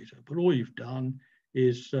seed treater. But all you've done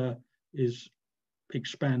is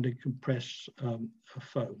expand and compress a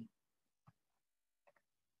foam.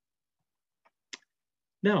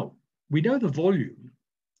 Now, we know the volume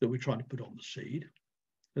that we're trying to put on the seed.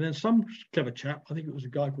 And then some clever chap, I think it was a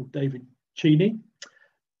guy called David Cheney,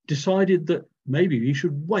 decided that maybe you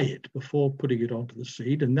should weigh it before putting it onto the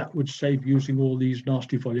seed, and that would save using all these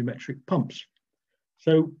nasty volumetric pumps.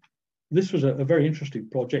 So this was a very interesting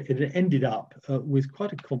project, and it ended up with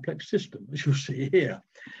quite a complex system, as you'll see here.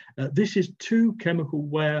 This is 2 chemical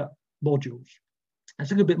wear modules.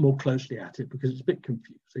 Let's look a bit more closely at it because it's a bit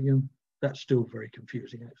confusing, and that's still very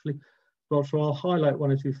confusing actually. But so I'll highlight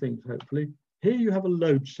 1 or 2 things hopefully. Here you have a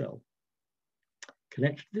load cell.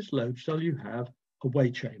 Connected to this load cell you have a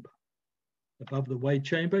weigh chamber. Above the weigh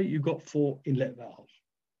chamber you've got 4 inlet valves.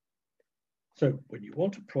 So when you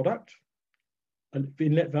want a product, an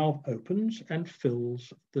inlet valve opens and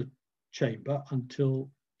fills the chamber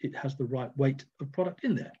until it has the right weight of product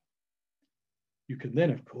in there. You can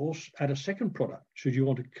then, of course, add a second product should you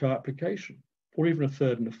want a co-application, or even a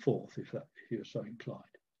third and a fourth if you're so inclined.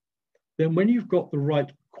 Then when you've got the right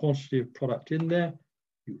quantity of product in there,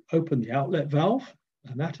 you open the outlet valve,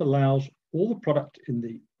 and that allows all the product in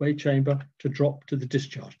the weigh chamber to drop to the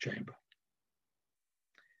discharge chamber.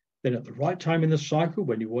 Then at the right time in the cycle,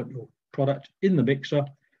 when you want your product in the mixer,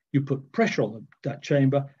 you put pressure on that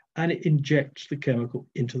chamber and it injects the chemical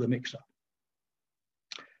into the mixer.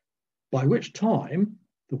 By which time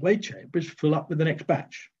the weigh chambers fill up with the next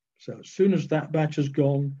batch. So as soon as that batch has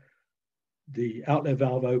gone, the outlet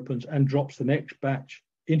valve opens and drops the next batch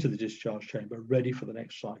into the discharge chamber, ready for the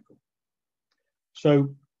next cycle.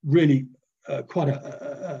 So really quite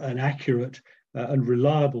an accurate and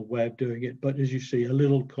reliable way of doing it, but as you see, a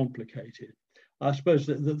little complicated. I suppose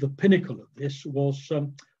that the pinnacle of this was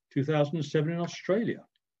 2007 in Australia.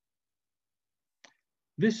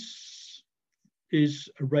 This is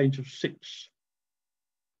a range of 6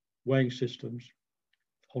 weighing systems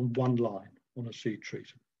on one line on a seed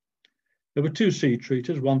treater. There were 2 seed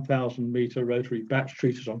treaters, 1,000 meter rotary batch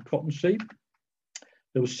treaters on cottonseed.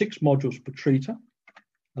 There were 6 modules per treater,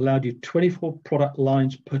 allowed you 24 product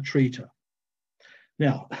lines per treater.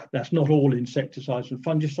 Now, that's not all insecticides and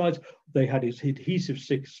fungicides. They had adhesive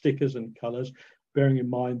stickers and colors, bearing in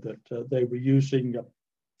mind that they were using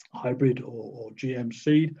hybrid or GM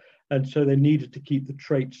seed, and so they needed to keep the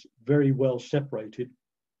traits very well separated.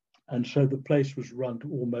 And so the place was run to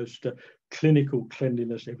almost clinical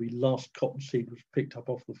cleanliness. Every last cotton seed was picked up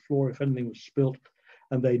off the floor if anything was spilt,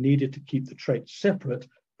 and they needed to keep the traits separate,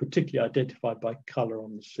 particularly identified by color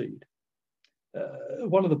on the seed.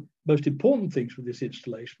 One of the most important things with this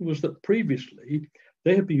installation was that previously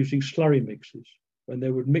they had been using slurry mixers when they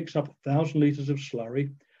would mix up 1,000 litres of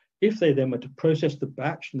slurry. If they then went to process the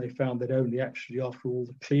batch and they found they'd only actually, after all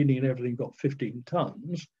the cleaning and everything, got 15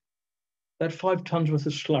 tonnes, that's 5 tonnes worth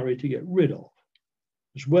of slurry to get rid of,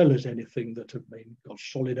 as well as anything that had been got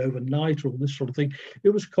solid overnight or all this sort of thing. It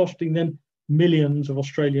was costing them millions of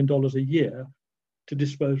Australian dollars a year to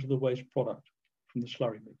dispose of the waste product from the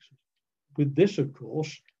slurry mixers. With this, of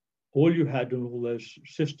course, all you had in all those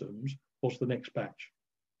systems was the next batch.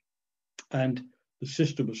 And the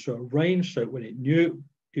system was so arranged so when it knew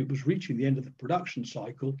it was reaching the end of the production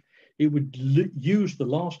cycle, it would use the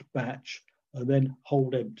last batch and then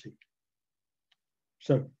hold empty.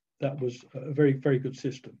 So that was a very, very good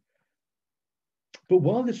system. But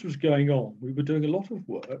while this was going on, we were doing a lot of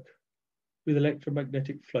work with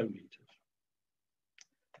electromagnetic flow meters.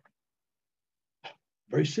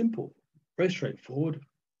 Very simple, very straightforward,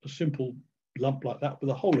 a simple lump like that with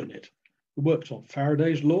a hole in it. It works on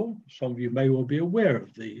Faraday's law. Some of you may well be aware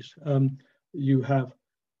of these. You have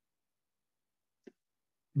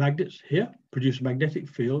magnets here, produce a magnetic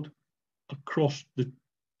field. across the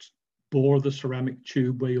bore of the ceramic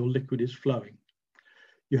tube where your liquid is flowing.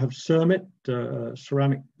 You have ceramic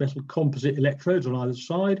metal composite electrodes on either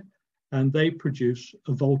side, and they produce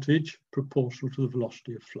a voltage proportional to the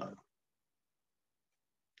velocity of flow.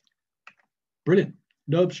 Brilliant.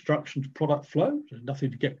 No obstruction to product flow. There's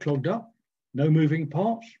nothing to get clogged up. No moving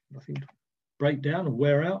parts. Nothing to break down or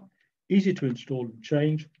wear out. Easy to install and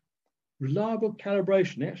change. Reliable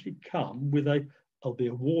calibration. They actually come with a,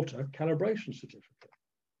 albeit water, calibration certificate.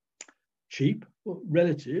 Cheap, well,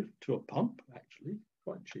 relative to a pump, actually,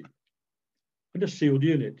 quite cheap. And a sealed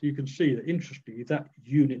unit. You can see that, interestingly, that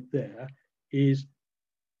unit there is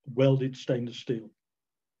welded stainless steel.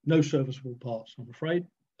 No serviceable parts, I'm afraid.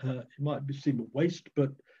 It might seem a waste, but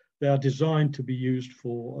they are designed to be used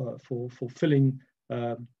for filling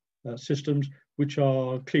systems, which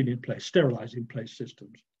are clean in place, sterilized in place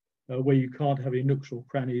systems, where you can't have any nooks or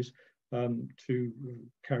crannies to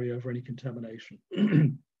carry over any contamination.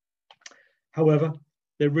 However,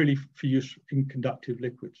 they're really for use in conductive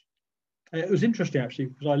liquids. It was interesting, actually,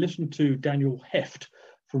 because I listened to Daniel Heft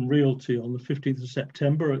from Realty on the 15th of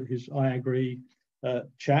September at his iAgri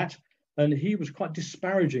chat, and he was quite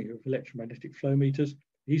disparaging of electromagnetic flow meters.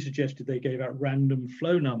 He suggested they gave out random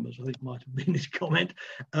flow numbers, I think might have been his comment.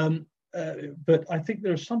 But I think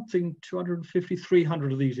there are something 250,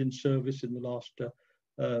 300 of these in service in the last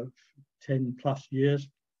 10 plus years.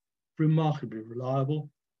 Remarkably reliable,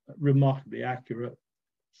 remarkably accurate,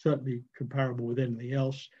 certainly comparable with anything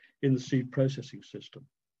else in the seed processing system.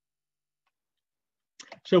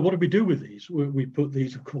 So what do we do with these? We put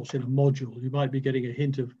these, of course, in a module. You might be getting a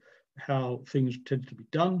hint of how things tend to be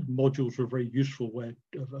done. Modules are a very useful way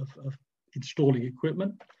of installing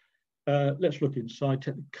equipment. Let's look inside,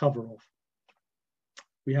 take the cover off.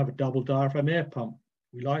 We have a double diaphragm air pump.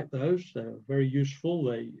 We like those. They're very useful.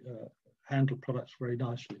 They handle products very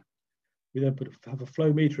nicely. We then have a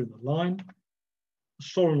flow meter in the line, a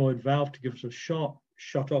solenoid valve to give us a sharp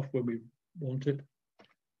shut off when we want it,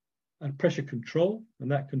 and pressure control, and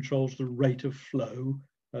that controls the rate of flow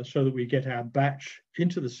so that we get our batch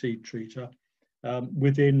into the seed treater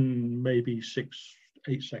within maybe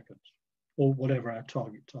 6-8 seconds, or whatever our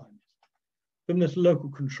target time is. Then there's a local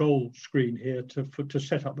control screen here to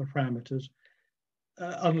set up the parameters,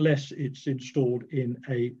 unless it's installed in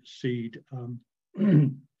a seed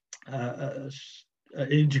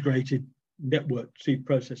integrated network seed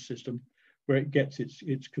process system, where it gets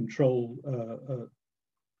its control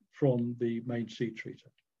from the main seed treater.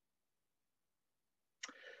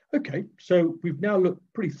 Okay, so we've now looked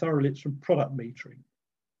pretty thoroughly at some product metering.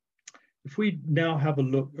 If we now have a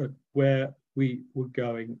look at where we were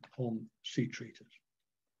going on seed treaters.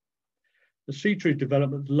 The seed treater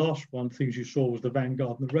development, the last one, things you saw was the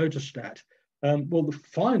Vanguard and the Rotostat. Well, the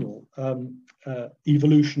final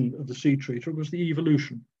evolution of the seed treater was the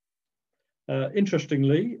evolution.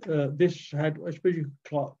 Interestingly, this had, I suppose you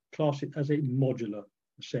could class it as a modular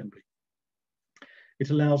assembly. It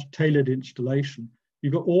allows tailored installation.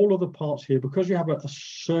 You've got all of the parts here. Because you have a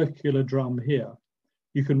circular drum here,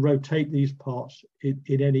 you can rotate these parts in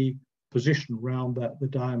any position around the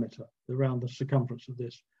diameter, around the circumference of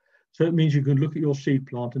this. So it means you can look at your seed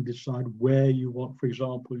plant and decide where you want, for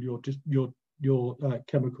example, your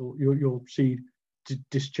chemical, your seed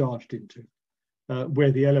discharged into,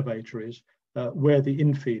 where the elevator is, where the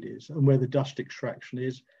infeed is, and where the dust extraction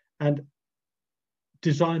is, and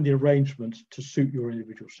design the arrangements to suit your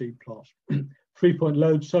individual seed plants. 3-point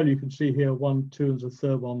load cell, you can see here, 1, 2, and the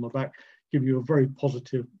third one on the back, give you a very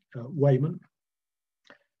positive weighment.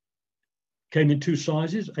 Came in 2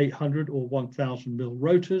 sizes, 800 or 1000 mil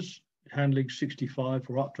rotors, handling 65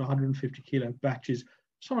 or up to 150 kilo batches,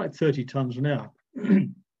 something like 30 tons an hour.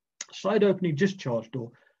 Side opening discharge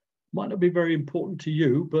door might not be very important to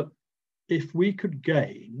you, but if we could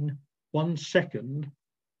gain 1 second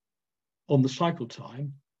on the cycle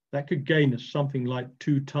time, that could gain us something like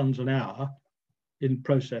 2 tons an hour in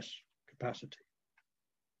process capacity.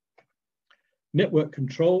 Network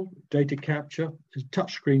control, data capture, is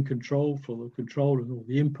touchscreen control for the control and all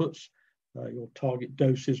the inputs, your target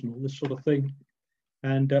doses and all this sort of thing,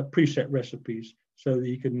 and preset recipes so that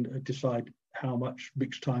you can decide how much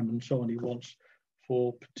mixed time and so on he wants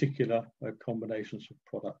for particular combinations of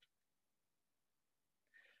product.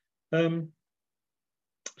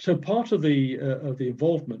 So part of the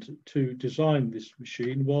involvement to design this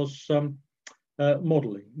machine was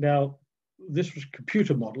modeling. Now, this was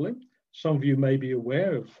computer modeling. Some of you may be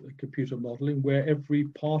aware of computer modeling, where every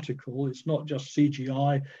particle, it's not just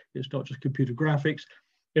CGI, it's not just computer graphics,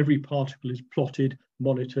 every particle is plotted,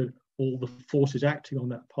 monitored, all the forces acting on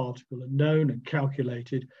that particle are known and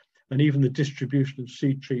calculated, and even the distribution of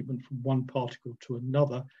seed treatment from one particle to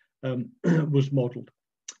another was modelled.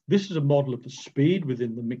 This is a model of the speed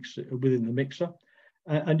within the mixer,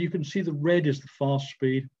 and you can see the red is the fast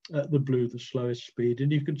speed, the blue the slowest speed,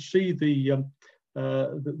 and you can see the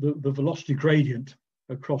velocity gradient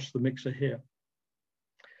across the mixer here.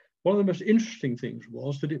 One of the most interesting things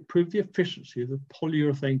was that it proved the efficiency of the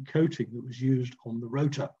polyurethane coating that was used on the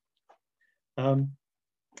rotor.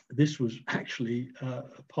 This was actually a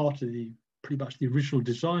part of pretty much the original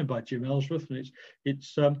design by Jim Ellsworth, and it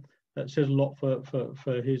says a lot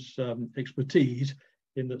for his expertise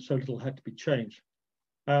in that so little had to be changed.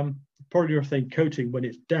 Polyurethane coating, when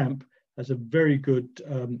it's damp, has a very good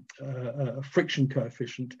friction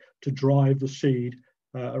coefficient to drive the seed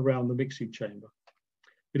around the mixing chamber.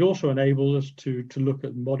 It also enables us to look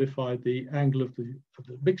at and modify the angle of the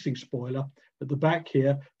mixing spoiler at the back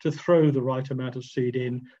here to throw the right amount of seed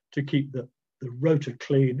in to keep the rotor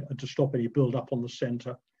clean and to stop any build up on the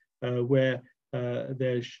center where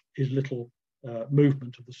there is little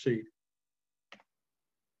movement of the seed.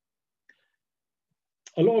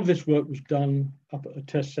 A lot of this work was done up at a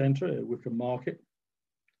test center at Wickham Market.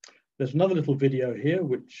 There's another little video here,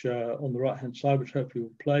 which on the right-hand side, which hopefully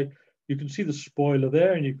will play. You can see the spoiler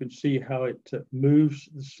there, and you can see how it moves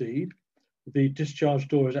the seed. The discharge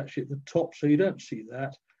door is actually at the top, so you don't see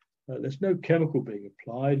that. There's no chemical being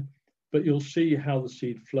applied, but you'll see how the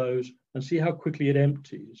seed flows and see how quickly it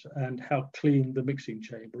empties and how clean the mixing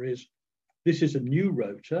chamber is. This is a new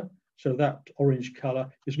rotor, so that orange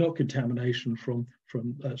color is not contamination from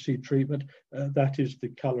seed treatment. That is the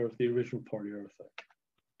color of the original polyurethane.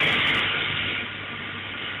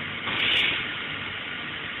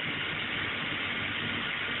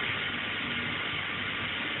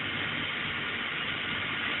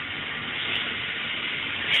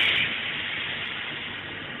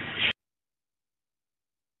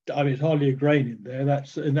 I mean, it's hardly a grain in there.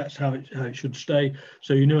 That's how it should stay.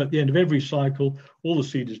 So you know, at the end of every cycle, all the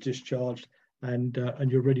seed is discharged, and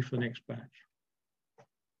you're ready for the next batch.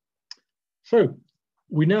 So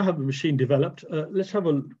we now have the machine developed. Let's have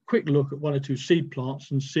a quick look at one or two seed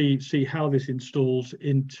plants and see how this installs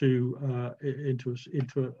into a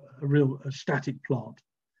real static plant.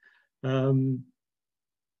 So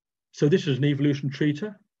this is an evolution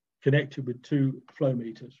treater connected with two flow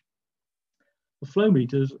meters. The flow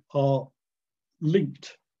meters are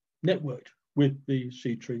linked, networked with the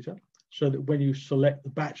seed treater, so that when you select the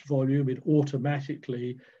batch volume, it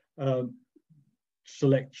automatically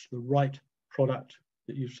selects the right product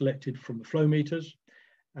that you've selected from the flow meters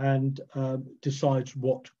and decides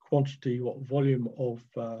what quantity, what volume of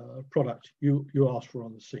product you ask for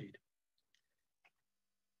on the seed.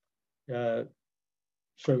 So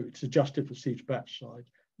it's adjusted for each batch size.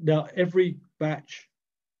 Now, every batch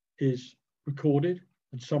is recorded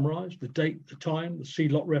and summarized, the date, the time, the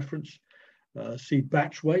seed lot reference, seed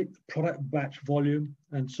batch weight, the product batch volume,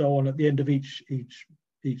 and so on. At the end of each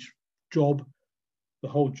job, the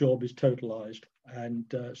whole job is totalized, and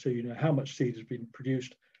so you know how much seed has been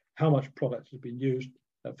produced, how much product has been used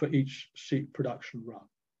for each seed production run.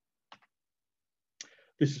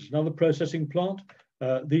 This is another processing plant.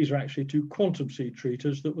 These are actually two quantum seed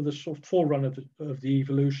treaters that were the sort of forerunner of the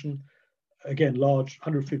evolution. Again, large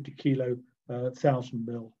 150 kilo 1000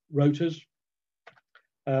 mil rotors,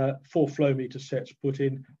 4 flow meter sets put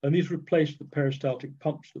in, and these replaced the peristaltic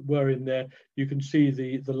pumps that were in there. You can see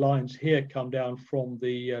the lines here come down from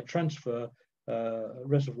the transfer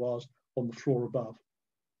reservoirs on the floor above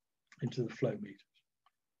into the flow meters.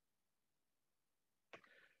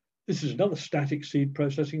 This is another static seed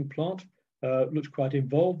processing plant. Looks quite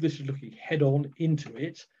involved. This is looking head on into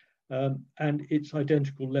it, and it's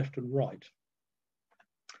identical left and right.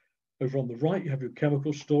 Over on the right, you have your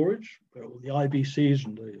chemical storage, where all the IBCs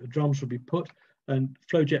and the drums will be put, and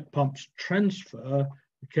flow jet pumps transfer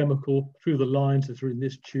the chemical through the lines that are in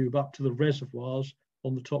this tube up to the reservoirs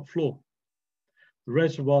on the top floor. The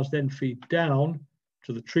reservoirs then feed down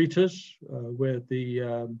to the treaters, where the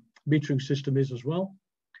metering system is as well.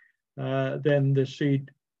 Then the seed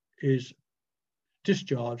is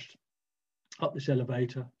discharged up this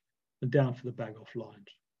elevator and down to the bag-off lines.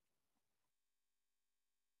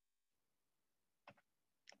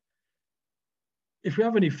 If we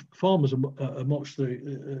have any farmers amongst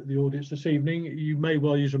the audience this evening, you may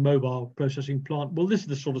well use a mobile processing plant. Well, this is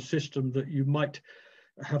the sort of system that you might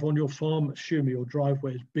have on your farm, assuming your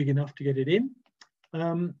driveway is big enough to get it in.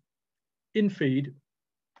 In feed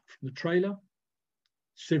from the trailer,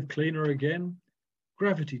 sieve cleaner again,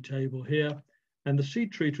 gravity table here, and the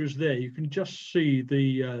seed treater is there. You can just see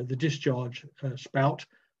the discharge spout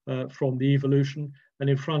from the evolution, and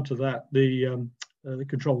in front of that, the the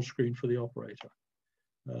control screen for the operator.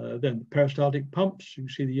 Then the peristaltic pumps, you can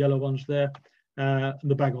see the yellow ones there, and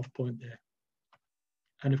the bag off point there.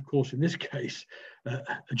 And of course, in this case, a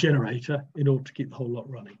generator in order to keep the whole lot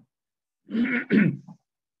running.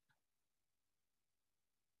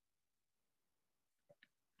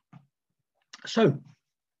 So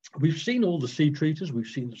we've seen all the seed treaters, we've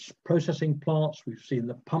seen the processing plants, we've seen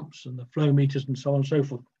the pumps and the flow meters and so on and so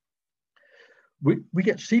forth. We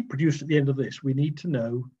get seed produced at the end of this. We need to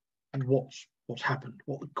know what's happened,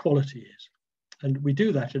 what the quality is. And we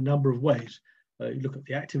do that in a number of ways. You look at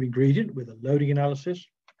the active ingredient with a loading analysis.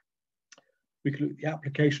 We can look at the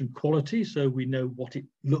application quality, so we know what it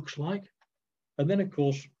looks like. And then, of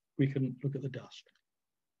course, we can look at the dust.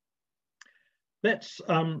 Let's,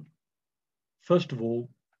 first of all,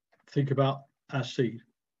 think about our seed.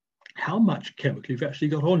 How much chemical you've actually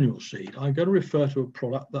got on your seed. I'm going to refer to a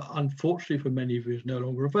product that, unfortunately, for many of you is no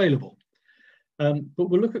longer available. But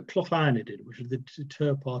we'll look at clothianidin, which is the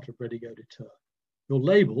deter part of Redigo Deter. Your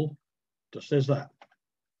label just says that.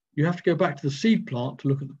 You have to go back to the seed plant to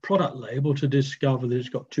look at the product label to discover that it's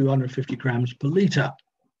got 250 grams per litre.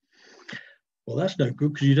 Well, that's no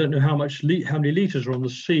good because you don't know how many litres are on the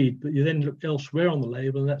seed, but you then look elsewhere on the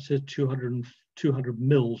label and that says 200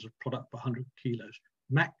 mils of product per 100 kilos,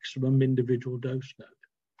 maximum individual dose note.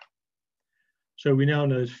 So we now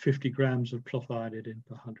know it's 50 grams of clothianidin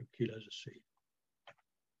per 100 kilos of seed.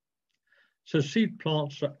 So seed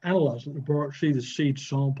plants are analysed at the laboratory. The seed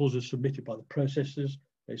samples are submitted by the processors.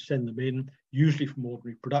 They send them in, usually from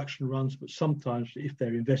ordinary production runs, but sometimes if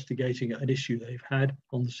they're investigating an issue they've had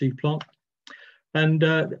on the seed plant. And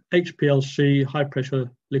HPLC, high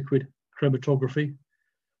pressure liquid chromatography,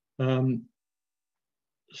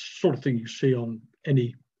 sort of thing you see on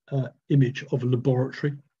any image of a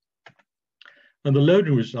laboratory. And the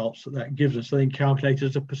loading results that gives us are then calculated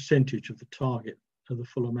as a percentage of the target of the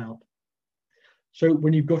full amount. So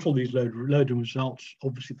when you've got all these loading results,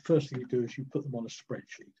 obviously the first thing you do is you put them on a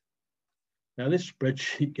spreadsheet. Now this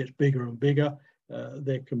spreadsheet gets bigger and bigger.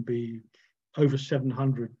 There can be over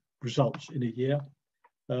 700 results in a year.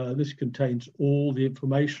 This contains all the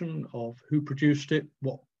information of who produced it,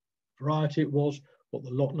 what variety it was, what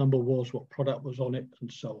the lot number was, what product was on it,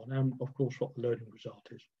 and so on, and of course what the loading result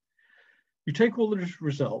is. You take all the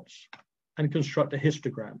results and construct a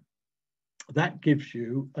histogram. That gives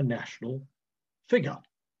you a national figure,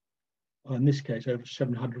 in this case over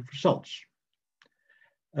 700 results.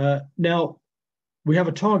 Now, we have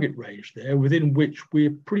a target range there within which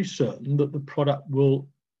we're pretty certain that the product will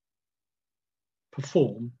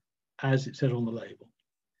perform as it says on the label.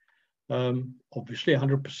 Obviously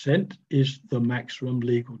 100% is the maximum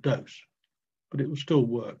legal dose, but it will still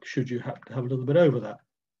work should you have to have a little bit over that.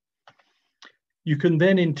 You can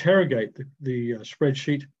then interrogate the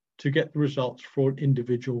spreadsheet to get the results for an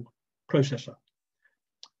individual processor.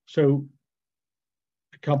 So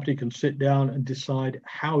the company can sit down and decide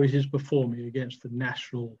how it is performing against the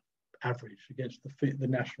national average, against the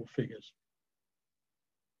national figures.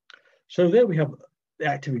 So there we have the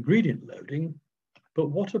active ingredient loading, but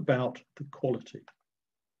what about the quality?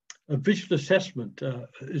 A visual assessment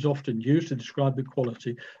is often used to describe the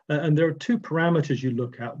quality, and there are two parameters you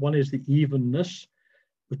look at. One is the evenness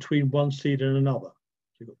between one seed and another.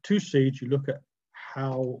 So you've got two seeds, you look at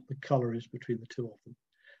how the colour is between the two of them.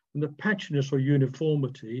 And the patchiness or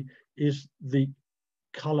uniformity is the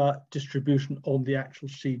colour distribution on the actual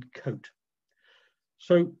seed coat.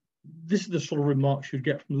 So this is the sort of remarks you'd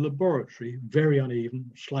get from the laboratory, very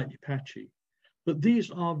uneven, slightly patchy. But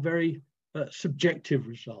these are very subjective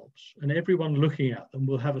results, and everyone looking at them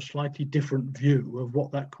will have a slightly different view of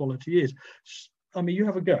what that quality is. I mean, you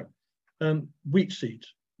have a go. Wheat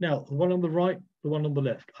seeds. Now, the one on the right, the one on the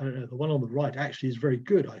left. I don't know, the one on the right actually is very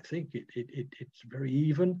good, I think. It's very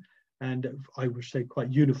even, and I would say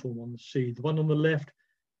quite uniform on the seed. The one on the left,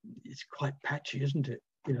 it's quite patchy, isn't it?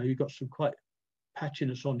 You know, you've got some quite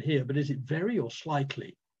patchiness on here, but is it very or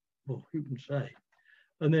slightly? Well, who can say?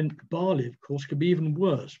 And then barley, of course, can be even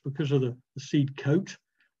worse because of the seed coat.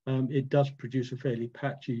 It does produce a fairly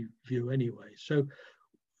patchy view anyway. So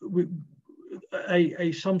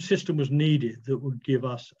some system was needed that would give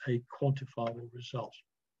us a quantifiable result.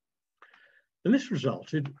 And this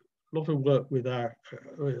resulted, a lot of work with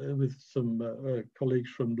some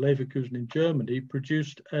colleagues from Leverkusen in Germany,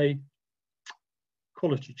 produced a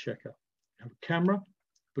quality checker. You have a camera,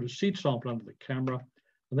 put a seed sample under the camera,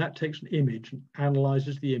 and that takes an image and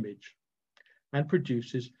analyzes the image and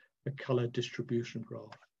produces a color distribution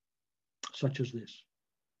graph, such as this.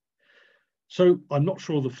 So I'm not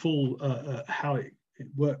sure the full how it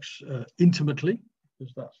works intimately,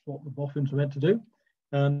 because that's what the boffins are meant to do.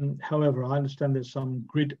 However, I understand there's some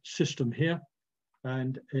grid system here,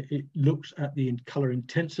 and it looks at the colour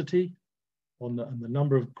intensity on the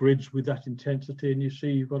number of grids with that intensity. And you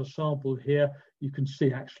see you've got a sample here. You can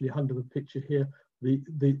see actually under the picture here,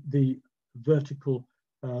 the vertical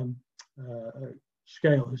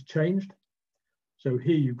scale has changed. So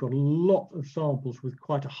here you've got a lot of samples with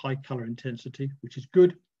quite a high colour intensity, which is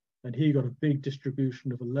good. And here you've got a big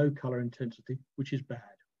distribution of a low colour intensity, which is bad.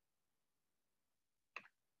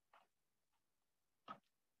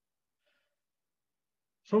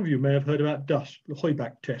 Some of you may have heard about dust, the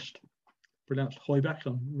Heuback test, pronounced Heuback,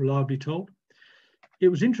 I'm reliably told. It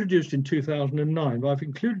was introduced in 2009, but I've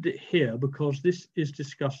included it here because this is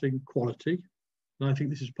discussing quality. And I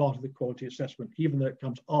think this is part of the quality assessment, even though it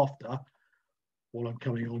comes after what I'm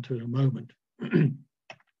coming on to in a moment.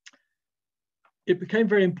 It became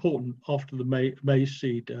very important after the maize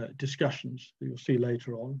seed discussions that you'll see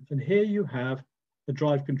later on. And here you have a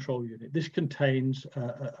drive control unit. This contains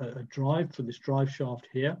a drive for this drive shaft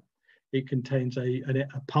here. It contains a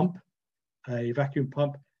pump, a vacuum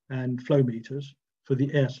pump, and flow meters for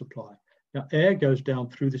the air supply. Now, air goes down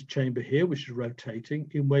through this chamber here, which is rotating,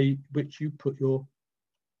 in which you put your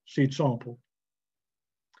seed sample.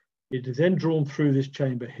 It is then drawn through this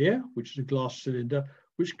chamber here, which is a glass cylinder,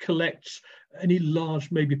 which collects any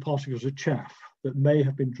large, maybe particles of chaff that may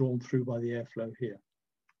have been drawn through by the airflow here.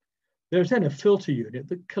 There's then a filter unit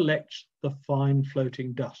that collects the fine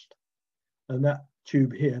floating dust. And that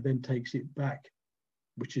tube here then takes it back,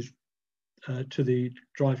 which is to the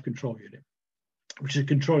drive control unit, which is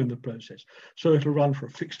controlling the process. So it'll run for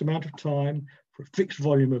a fixed amount of time, for a fixed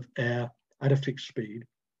volume of air at a fixed speed.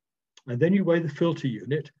 And then you weigh the filter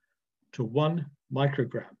unit to 1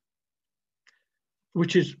 microgram,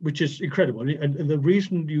 which is incredible. And the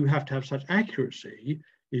reason you have to have such accuracy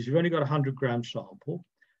is you've only got a 100-gram sample,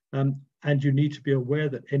 and you need to be aware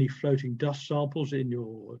that any floating dust samples in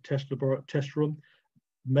your test room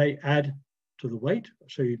may add to the weight,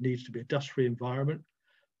 so it needs to be a dust-free environment.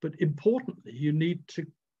 But importantly, you need to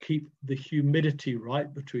keep the humidity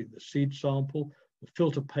right between the seed sample, the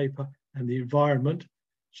filter paper, and the environment,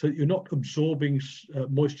 so that you're not absorbing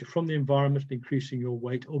moisture from the environment, increasing your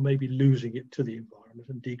weight, or maybe losing it to the environment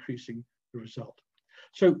and decreasing the result.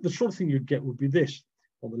 So the sort of thing you'd get would be this.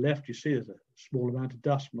 On the left, you see there's a small amount of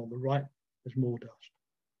dust, and on the right, there's more dust.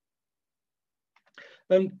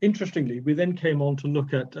 Interestingly, we then came on to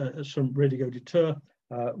look at some Radigo deter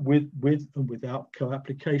with and without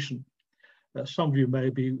co-application. Some of you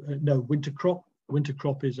maybe know winter crop. Winter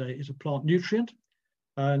crop is a plant nutrient,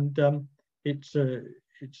 and it's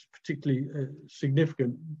particularly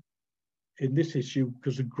significant in this issue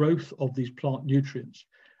because of growth of these plant nutrients.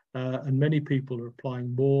 And many people are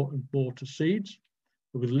applying more and more to seeds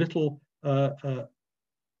with little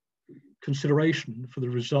consideration for the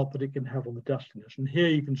result that it can have on the dustiness. And here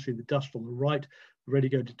you can see the dust on the right,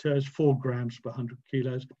 Radigo deter is 4 grams per 100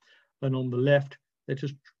 kilos. And on the left, they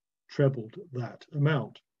just trebled that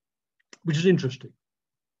amount, which is interesting,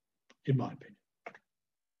 in my opinion.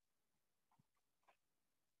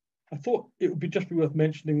 I thought it would just be worth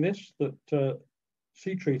mentioning this, that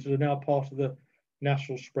seed treaters are now part of the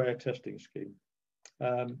National Sprayer Testing Scheme.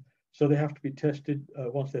 So they have to be tested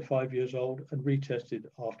once they're 5 years old and retested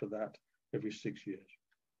after that every 6 years.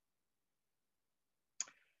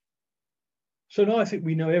 So now I think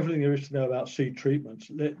we know everything there is to know about seed treatments.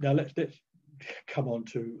 Now let's come on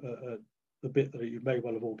to the bit that you may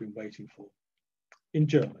well have all been waiting for. In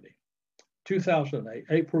Germany, 2008,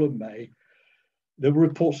 April and May, there were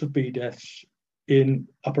reports of bee deaths in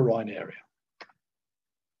Upper Rhine area.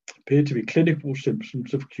 Appeared to be clinical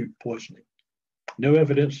symptoms of acute poisoning. No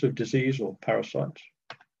evidence of disease or parasites.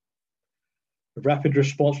 A rapid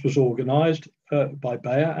response was organised by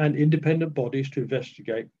Bayer and independent bodies to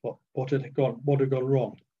investigate what had gone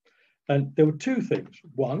wrong. And there were two things.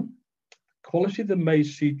 One, quality of the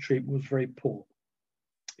maize seed treatment was very poor.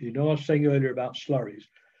 You know, I was saying earlier about slurries.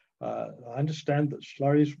 I understand that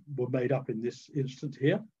slurries were made up in this instance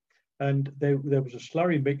here, and there was a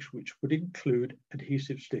slurry mix which would include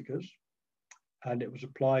adhesive stickers, and it was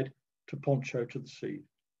applied to poncho to the seed.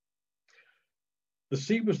 The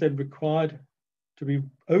seed was then required to be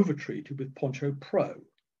overtreated with Poncho Pro,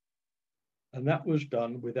 and that was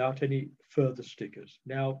done without any further stickers.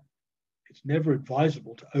 Now, it's never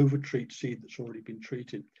advisable to overtreat seed that's already been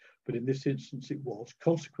treated, but in this instance it was.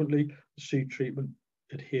 Consequently, the seed treatment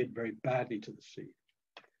adhered very badly to the seed.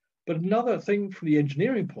 But another thing from the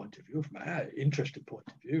engineering point of view, from our interested point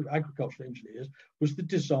of view, agricultural engineers, was the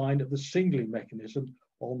design of the singling mechanism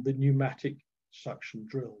on the pneumatic suction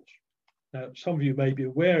drills. Now, some of you may be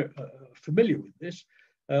familiar with this.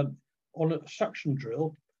 on a suction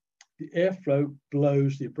drill, the airflow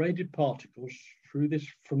blows the abraded particles through this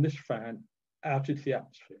from this fan out into the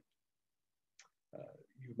atmosphere.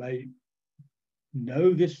 You may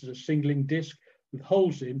know this is a singling disc with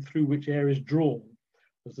holes in through which air is drawn.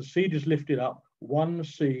 As the seed is lifted up, one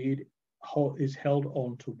seed is held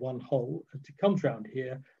on to one hole. As it comes round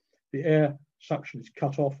here, the air suction is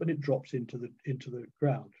cut off and it drops into the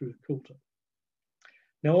ground through the coulter.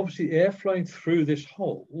 Now, obviously, air flowing through this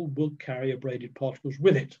hole will carry abraded particles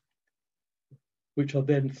with it, which are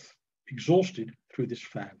then exhausted through this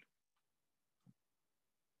fan.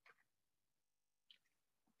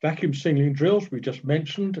 Vacuum singling drills, we just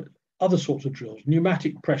mentioned, other sorts of drills,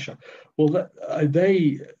 pneumatic pressure. Well,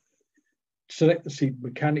 they select the seed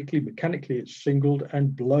mechanically. Mechanically, it's singled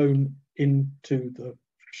and blown into the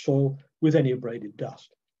soil with any abraded dust.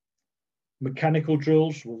 Mechanical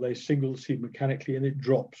drills, well, they single the seed mechanically and it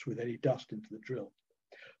drops with any dust into the drill.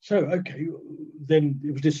 So, okay, then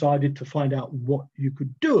it was decided to find out what you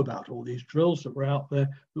could do about all these drills that were out there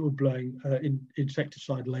that were blowing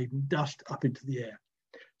insecticide-laden dust up into the air.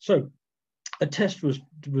 So a test was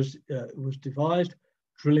devised,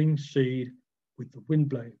 drilling seed with the wind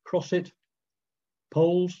blowing across it,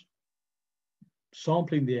 poles,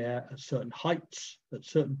 sampling the air at certain heights, at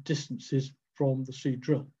certain distances from the seed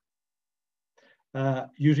drill,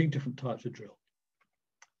 using different types of drill.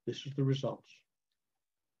 This was the results.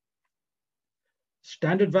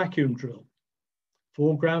 Standard vacuum drill,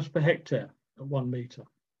 4 grams per hectare at 1 meter.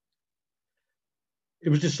 It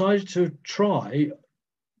was decided to try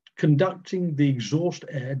conducting the exhaust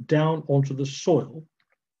air down onto the soil,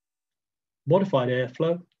 modified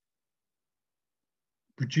airflow,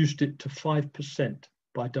 reduced it to 5%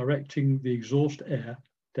 by directing the exhaust air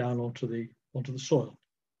down onto the soil.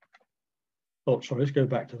 Oh, sorry, let's go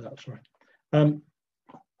back to that, sorry.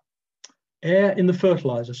 Air in the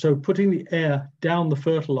fertilizer, so putting the air down the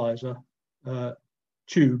fertilizer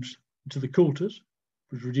tubes into the coulters,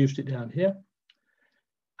 which reduced it down here.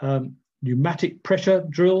 Pneumatic pressure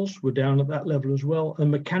drills were down at that level as well,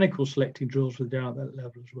 and mechanical selecting drills were down at that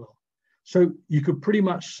level as well. So you could pretty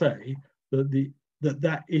much say that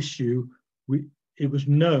that issue, it was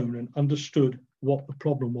known and understood what the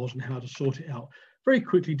problem was and how to sort it out. Very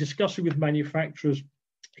quickly, discussing with manufacturers,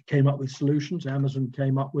 it came up with solutions. Amazon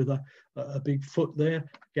came up with a big foot there.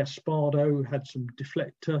 Gaspardo had some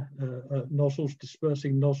deflector nozzles,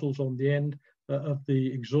 dispersing nozzles on the end of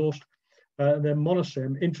the exhaust. And then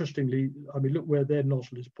Monosem, interestingly, I mean, look where their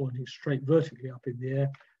nozzle is pointing straight vertically up in the air.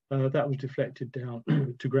 That was deflected down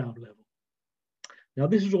to ground level. Now,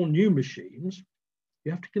 this is all new machines.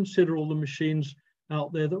 You have to consider all the machines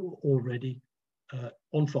out there that were already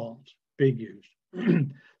on farms being used.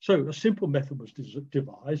 So a simple method was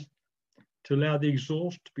devised to allow the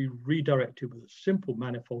exhaust to be redirected with a simple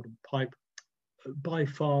manifold and pipe by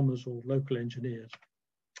farmers or local engineers.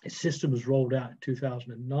 A system was rolled out in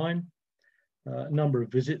 2009. A number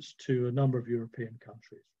of visits to a number of European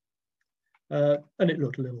countries. And it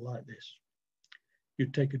looked a little like this.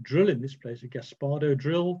 You'd take a drill, in this place, a Gaspardo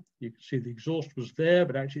drill. You can see the exhaust was there,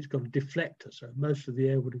 but actually it's got a deflector, so most of the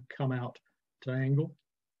air would have come out at an angle.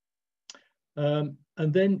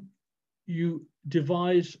 And then you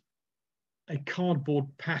devise a cardboard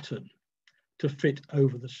pattern to fit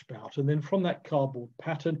over the spout. And then from that cardboard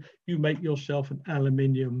pattern, you make yourself an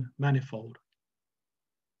aluminium manifold.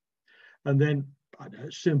 And then, I know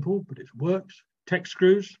it's simple, but it works. Tech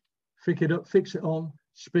screws, fix it on,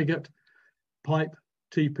 spigot, pipe,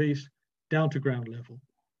 T-piece, down to ground level.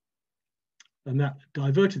 And that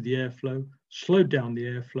diverted the airflow, slowed down the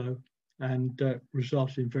airflow, and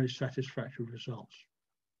resulted in very satisfactory results.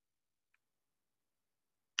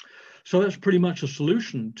 So that's pretty much a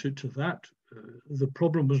solution to that. The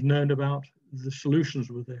problem was known about, the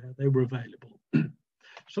solutions were there, they were available.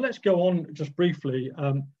 So let's go on just briefly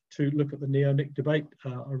to look at the neonic debate.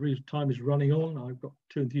 Our time is running on. I've got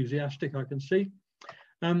too enthusiastic, I can see.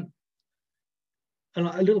 And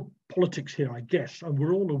a little politics here, I guess. And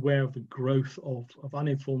we're all aware of the growth of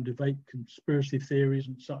uninformed debate, conspiracy theories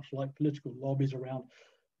and such like, political lobbies around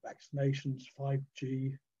vaccinations,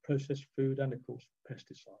 5G, processed food, and of course,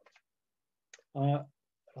 pesticides.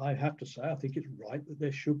 I have to say, I think it's right that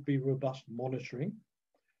there should be robust monitoring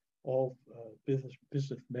of business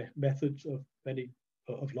methods of many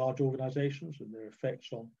of large organizations and their effects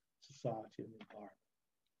on society and the environment.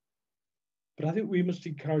 But I think we must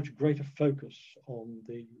encourage greater focus on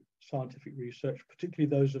the scientific research, particularly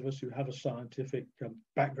those of us who have a scientific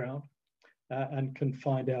background and can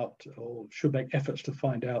find out, or should make efforts to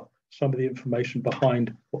find out, some of the information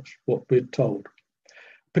behind what we're told.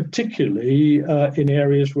 particularly in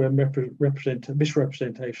areas where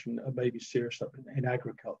misrepresentation may be serious in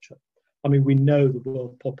agriculture. I mean, we know the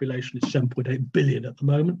world population is 7.8 billion at the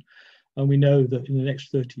moment, and we know that in the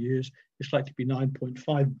next 30 years, it's likely to be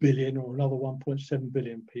 9.5 billion or another 1.7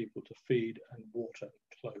 billion people to feed and water and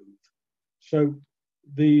clothe. So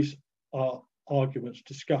these are arguments,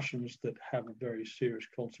 discussions that have very serious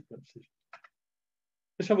consequences.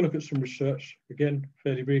 Let's have a look at some research, again,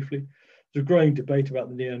 fairly briefly. There's a growing debate about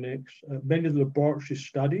the neonics. Many of the laboratory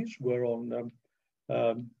studies were on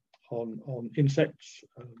insects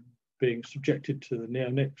being subjected to the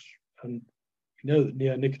neonics, and we know that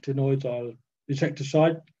neonicotinoids are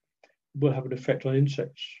insecticide, will have an effect on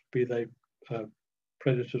insects, be they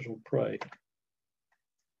predators or prey.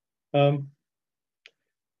 In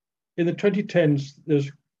the 2010s,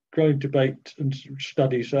 there's growing debate and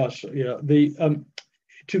studies.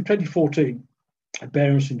 To 2014,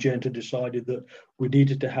 Bayer and Syngenta decided that we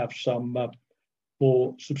needed to have some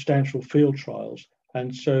more substantial field trials,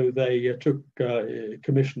 and so they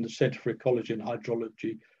commissioned the Centre for Ecology and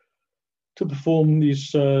Hydrology to perform these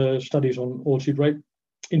studies on oilseed rape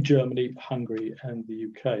in Germany, Hungary, and the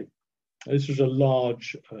UK. This was a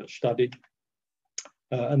large study,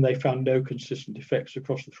 and they found no consistent effects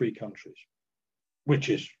across the three countries, which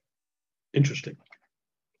is interesting.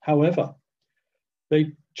 However,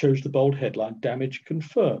 they chose the bold headline, "Damage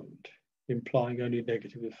confirmed," implying only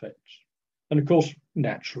negative effects. And of course,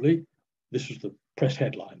 naturally, this was the press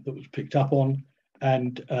headline that was picked up on,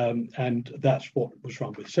 and that's what was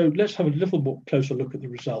run with. So let's have a little more closer look at the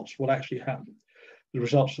results, what actually happened, the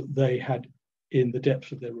results that they had in the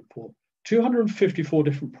depths of their report. 254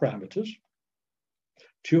 different parameters,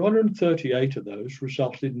 238 of those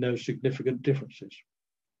resulted in no significant differences.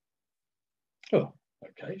 Oh,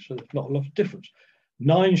 okay, so there's not a lot of difference.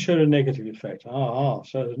 9 showed a negative effect. So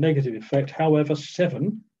there's a negative effect. However,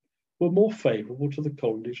 7 were more favourable to the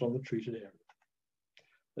colonies on the treated area.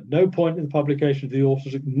 At no point in the publication did the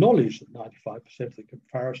authors acknowledge that 95% of the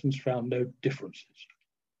comparisons found no differences.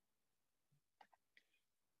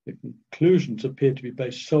 The conclusions appeared to be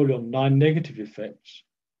based solely on 9 negative effects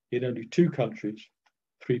in only 2 countries,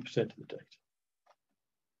 3% of the data.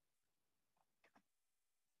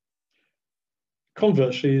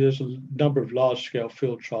 Conversely, there's a number of large-scale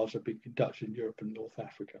field trials that have been conducted in Europe and North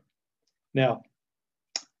Africa. Now,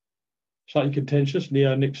 slightly contentious,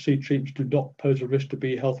 neonic seed treatments do not pose a risk to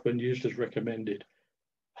bee health when used as recommended.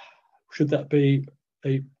 Should that be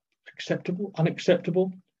acceptable,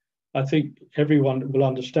 unacceptable? I think everyone will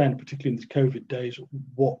understand, particularly in the COVID days,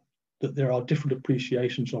 that there are different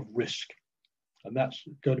appreciations of risk, and that's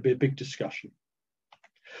going to be a big discussion.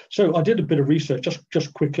 So I did a bit of research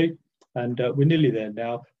just quickly, and we're nearly there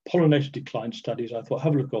now. Pollinator decline studies. I thought,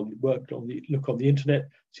 have a look on the internet,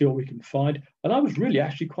 see what we can find. And I was really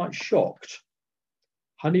actually quite shocked.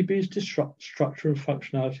 Honeybees disrupt structure and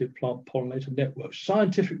functionality of plant pollinator networks.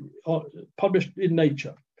 Scientific, published in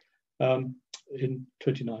Nature in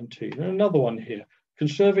 2019. And another one here,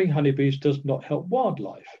 conserving honeybees does not help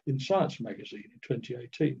wildlife, in Science magazine in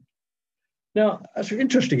 2018. Now, that's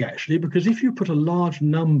interesting actually, because if you put a large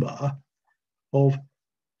number of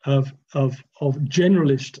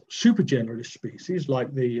generalist, super generalist species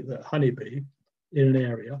like the honeybee in an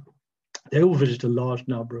area, they will visit a large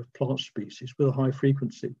number of plant species with a high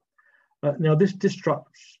frequency. Now, this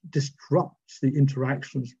disrupts the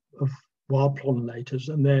interactions of wild pollinators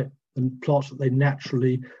and plants that they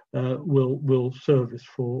naturally will service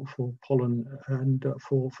for pollen and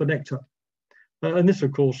for nectar. And this,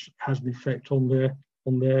 of course, has an effect on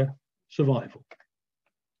their survival.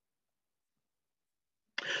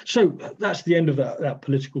 So that's the end of that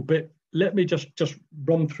political bit. Let me just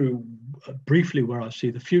run through briefly where I see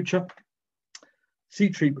the future.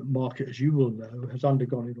 Seed treatment market, as you will know, has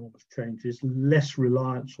undergone enormous changes, less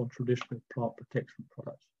reliance on traditional plant protection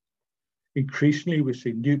products. Increasingly, we're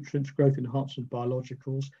seeing nutrients, growth enhancement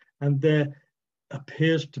biologicals, and there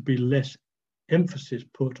appears to be less emphasis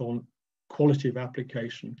put on quality of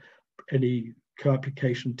application. Any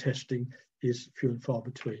co-application testing is few and far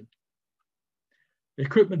between.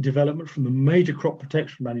 Equipment development from the major crop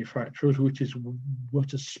protection manufacturers, which is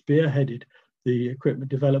what has spearheaded the equipment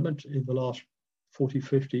development in the last 40,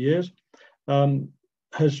 50 years,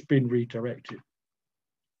 has been redirected.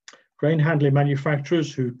 Grain handling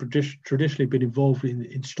manufacturers who traditionally been involved in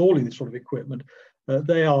installing this sort of equipment,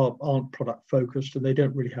 they aren't product focused and they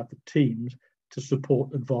don't really have the teams to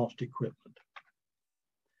support advanced equipment.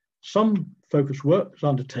 Some focused work is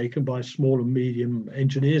undertaken by small and medium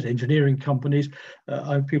engineering companies,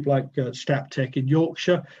 people like Staptec in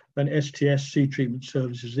Yorkshire and STS Seed Treatment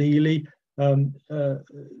Services Ely,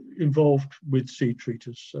 involved with seed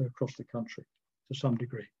treaters across the country to some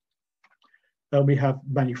degree. We have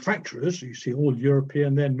manufacturers, you see all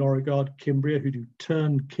European there, Norregard, Kimbria, who do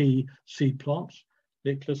turnkey seed plants,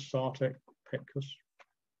 Nicholas, Sartec, Petcus,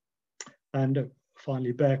 and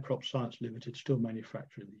finally Bear Crop Science Limited, still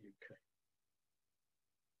manufactured in the UK.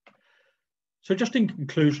 So just in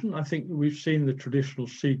conclusion, I think we've seen the traditional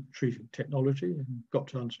seed treating technology and got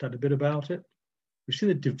to understand a bit about it. We've seen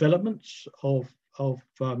the developments of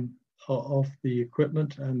the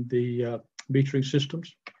equipment and the metering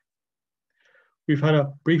systems. We've had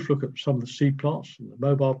a brief look at some of the seed plants and the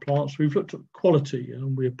mobile plants. We've looked at quality,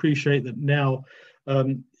 and we appreciate that now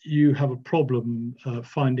you have a problem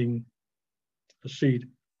finding a seed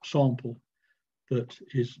sample that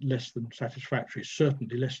is less than satisfactory,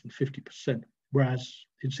 certainly less than 50%, whereas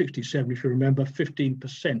in 67, if you remember,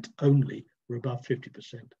 15% only were above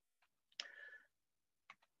 50%.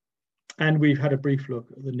 And we've had a brief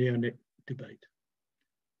look at the neonic debate.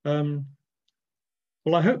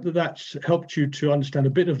 Well, I hope that that's helped you to understand a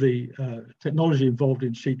bit of the technology involved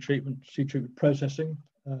in seed treatment processing,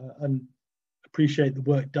 and appreciate the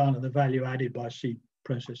work done and the value added by seed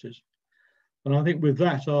processes. And I think with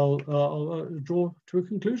that, I'll draw to a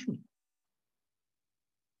conclusion.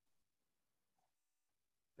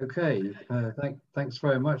 Okay, thanks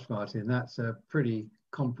very much, Martin. That's a pretty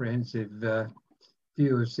comprehensive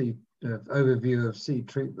view of overview of seed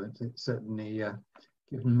treatment. It's certainly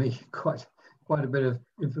given me quite a bit of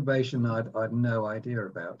information I'd no idea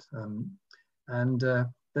about. And there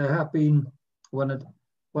have been one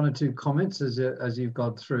or two comments as you've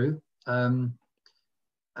gone through.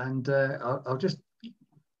 I'll just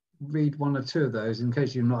read one or two of those in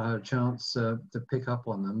case you've not had a chance to pick up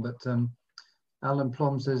on them. But Alan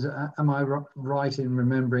Plom says, am I right in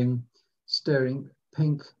remembering stirring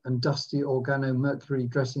pink and dusty organomercury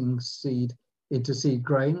dressing seed into seed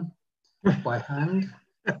grain by hand?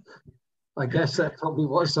 I guess that probably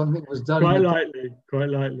was something was done. Quite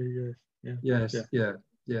lightly, yes. Yes, yeah.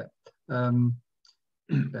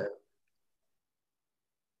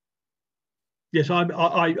 Yes,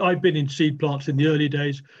 I've been in seed plants in the early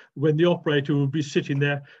days when the operator would be sitting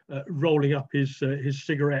there rolling up his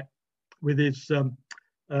cigarette with his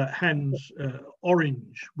hands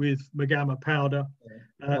orange with Magama powder,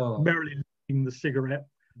 merrily lighting the cigarette,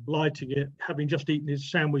 lighting it, having just eaten his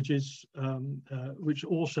sandwiches, which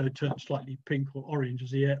also turned slightly pink or orange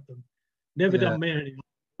as he ate them. Never done me any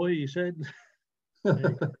boy, he said.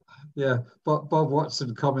 Yeah, Bob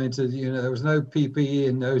Watson commented, there was no PPE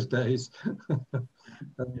in those days.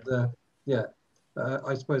 And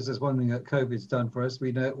I suppose there's one thing that COVID's done for us.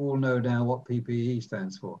 We all know now what PPE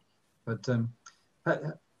stands for. But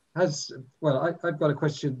I've got a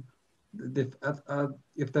question.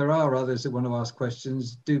 If there are others that want to ask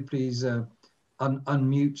questions, do please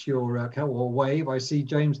unmute your or wave. I see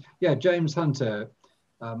James. Yeah, James Hunter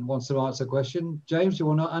wants to answer a question. James, you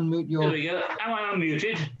want to unmute your... There we go. Am I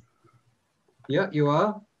unmuted? Yeah, you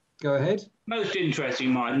are. Go ahead. Most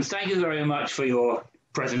interesting, Martin. Thank you very much for your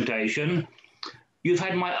presentation. You've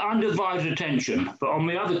had my undivided attention, but on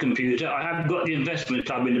my other computer, I haven't got the investment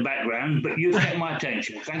club in the background, but you've kept my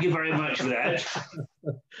attention. Thank you very much for that.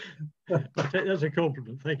 That's a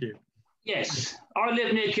compliment. Thank you. Yes, I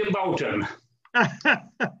live near Kimbolton.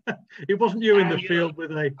 It wasn't you in the field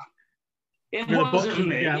with a... It wasn't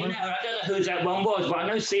me. I don't know who that one was, but I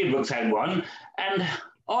know Seabrooks had one, and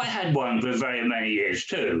I had one for very many years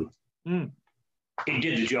too. It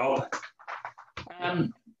did the job.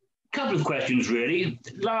 Couple of questions really.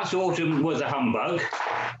 Last autumn was a humbug,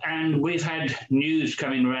 and we've had news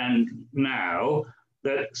coming around now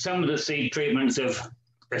that some of the seed treatments have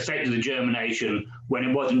affected the germination when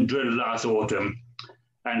it wasn't drilled last autumn,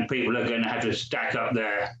 and people are going to have to stack up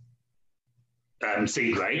their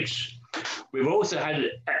seed rates. We've also had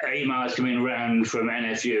emails coming around from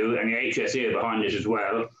NFU and the HSE are behind this as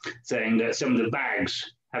well, saying that some of the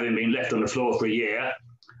bags, having been left on the floor for a year,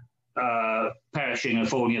 perishing and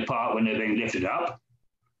falling apart when they're being lifted up.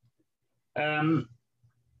 And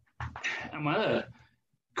my other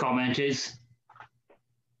comment is,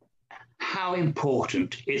 how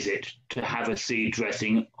important is it to have a seed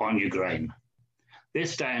dressing on your grain?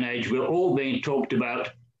 This day and age, we're all being talked about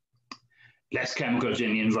less chemicals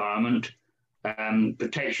in the environment,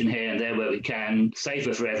 protection here and there where we can,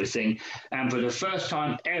 safer for everything. And for the first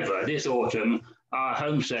time ever this autumn, our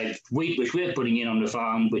homestead wheat, which we're putting in on the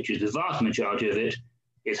farm, which is the vast majority of it,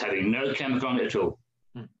 is having no chemical on it at all.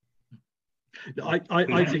 I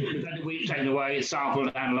think the wheat taken away,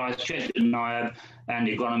 sampled, analysed, checked in NIAB, and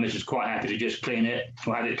the agronomist is quite happy to just clean it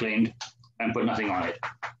or have it cleaned and put nothing on it.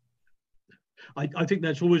 I think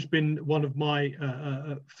that's always been one of my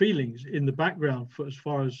feelings in the background for as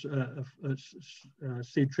far as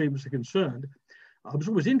seed treatments are concerned. I was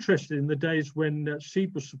always interested in the days when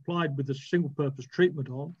seed was supplied with a single-purpose treatment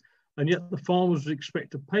on, and yet the farmers would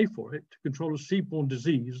expect to pay for it to control a seed-borne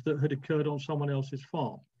disease that had occurred on someone else's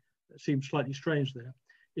farm. It seems slightly strange there.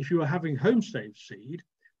 If you are having home-saved seed,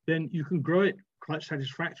 then you can grow it quite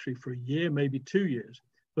satisfactorily for a year, maybe 2 years.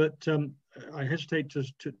 But I hesitate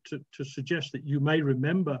to suggest that you may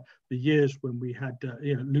remember the years when we had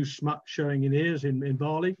loose smut showing in ears in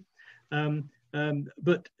barley.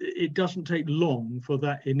 But it doesn't take long for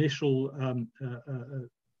that initial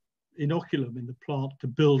inoculum in the plant to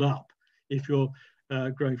build up if you're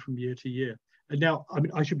growing from year to year. And now, I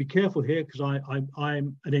mean, I should be careful here because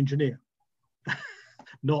I'm an engineer,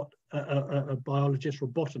 not a biologist or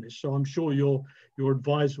botanist. So I'm sure your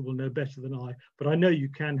advisor will know better than I. But I know you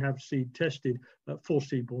can have seed tested for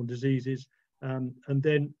seed-borne diseases, and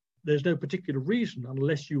then there's no particular reason,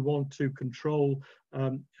 unless you want to control,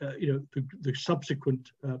 the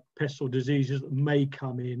subsequent pests or diseases that may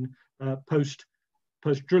come in post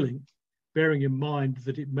drilling, bearing in mind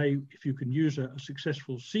that it may, if you can use a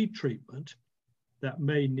successful seed treatment, that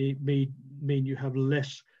may mean you have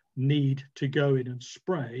less need to go in and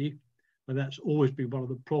spray. And that's always been one of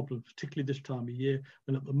the problems, particularly this time of year.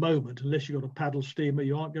 And at the moment, unless you've got a paddle steamer,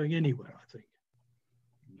 you aren't going anywhere, I think.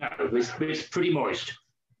 No, it's pretty moist.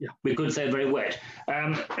 Yeah. We could say very wet.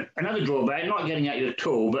 Another drawback, not getting at you at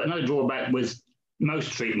all, but another drawback with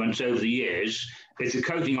most treatments over the years is the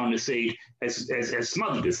coating on the seed has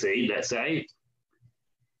smothered the seed, let's say,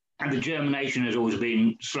 and the germination has always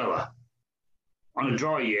been slower. On a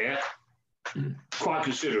dry year, quite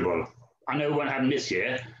considerable. I know it won't happen this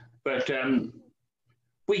year, but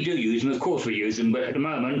we do use them, of course we use them, but at the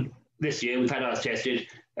moment, this year, we've had ours tested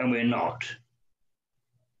and we're not.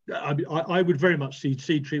 I would very much see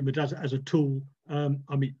seed treatment as a tool.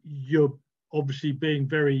 I mean, you're obviously being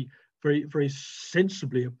very, very, very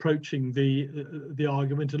sensibly approaching the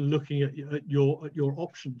argument and looking at your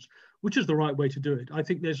options, which is the right way to do it. I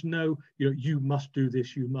think there's no, you must do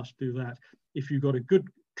this, you must do that. If you've got a good,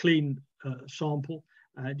 clean sample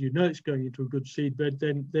and it's going into a good seed bed,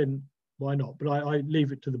 then why not? But I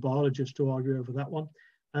leave it to the biologist to argue over that one.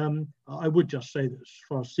 I would just say that as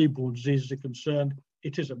far as seed-borne diseases are concerned,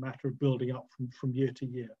 it is a matter of building up from year to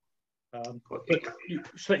year. But you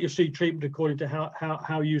set your seed treatment according to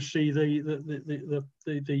how you see the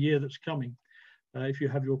year that's coming, if you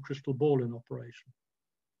have your crystal ball in operation.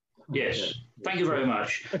 Yes, thank you very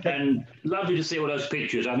much. Okay. And lovely to see all those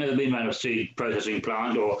pictures. I've never been around a seed processing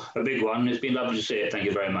plant or a big one. It's been lovely to see it. Thank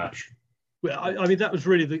you very much. Well, I mean, that was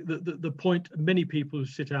really the point. Many people who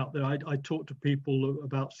sit out there, I talk to people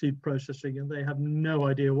about seed processing and they have no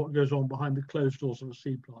idea what goes on behind the closed doors of a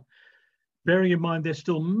seed plant. Bearing in mind, there's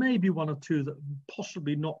still maybe one or two that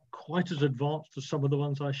possibly not quite as advanced as some of the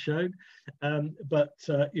ones I showed. But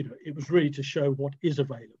it was really to show what is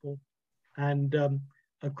available. And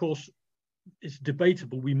of course, it's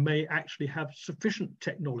debatable. We may actually have sufficient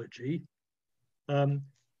technology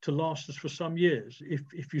to last us for some years,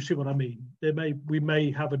 if you see what I mean. We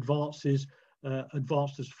may have advances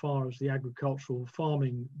advanced as far as the agricultural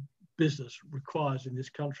farming business requires in this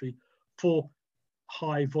country for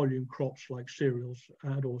high volume crops like cereals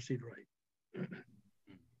and oilseed rape.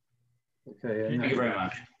 Okay, thank you very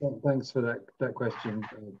much. Thanks for that question,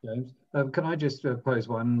 James. Can I just pose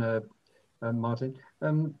one, Martin?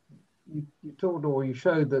 You talked, or you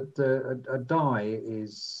showed that a dye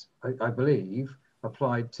is, I believe,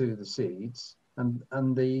 applied to the seeds, and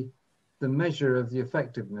the measure of the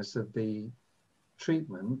effectiveness of the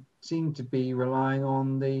treatment seemed to be relying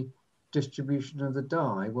on the distribution of the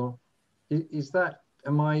dye. Well,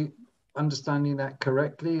 am I understanding that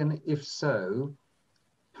correctly? And if so,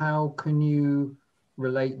 how can you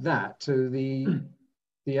relate that to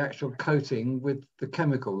the actual coating with the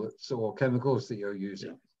chemicals that you're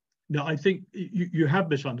using? No, I think you have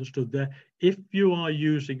misunderstood there. If you are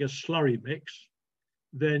using a slurry mix,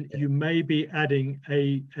 then you may be adding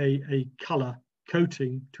a colour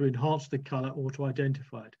coating to enhance the colour or to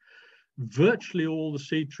identify it. Virtually all the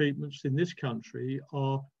seed treatments in this country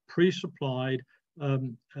are pre-supplied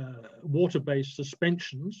water-based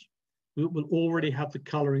suspensions that will already have the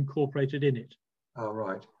colour incorporated in it. Oh,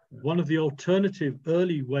 right. One of the alternative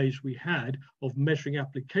early ways we had of measuring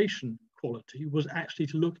application quality was actually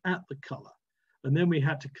to look at the colour. And then we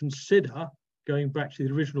had to consider, going back to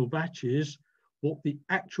the original batches, what the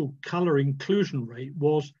actual colour inclusion rate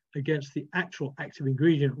was against the actual active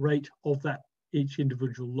ingredient rate of that each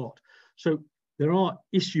individual lot. So there are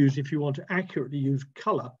issues if you want to accurately use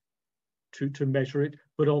colour to measure it,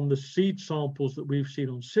 but on the seed samples that we've seen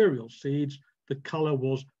on cereal seeds, the colour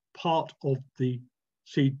was part of the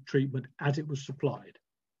seed treatment as it was supplied.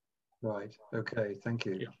 Right. Okay. Thank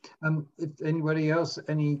you. Yeah. If anybody else,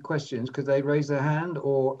 any questions, could they raise their hand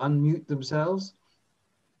or unmute themselves?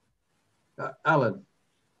 Alan.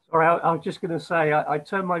 Sorry, I was just going to say I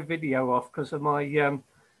turned my video off because of my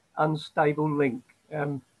unstable link.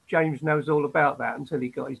 James knows all about that until he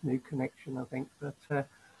got his new connection, I think. But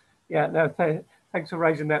yeah, no, thanks for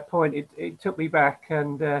raising that point. It took me back,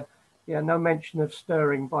 and yeah, no mention of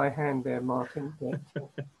stirring by hand there, Martin. But,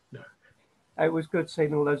 No. It was good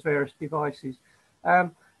seeing all those various devices.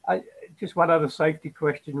 Just one other safety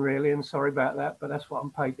question, really, and sorry about that, but that's what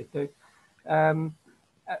I'm paid to do.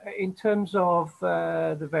 In terms of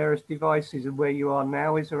the various devices and where you are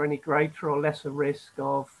now, is there any greater or lesser risk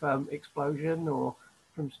of explosion or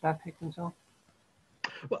from static and so on?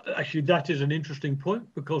 Well, actually, that is an interesting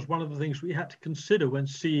point, because one of the things we had to consider when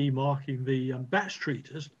CE marking the batch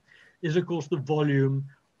treaters is, of course, the volume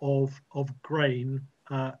of grain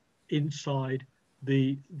inside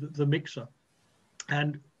the mixer.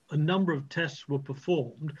 And a number of tests were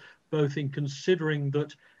performed, both in considering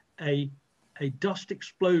that a dust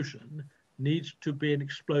explosion needs to be an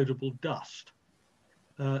explodable dust.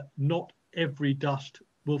 Not every dust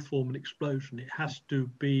will form an explosion. It has to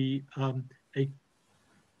be a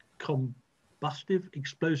combustive,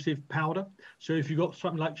 explosive powder. So if you've got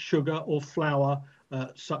something like sugar or flour,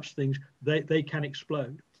 such things, they can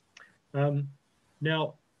explode.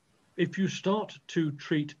 Now, if you start to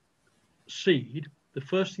treat seed, the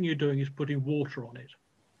first thing you're doing is putting water on it.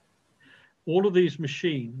 All of these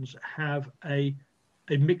machines have a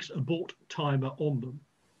mix abort timer on them.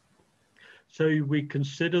 So we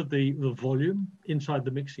consider the volume inside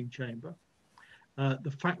the mixing chamber,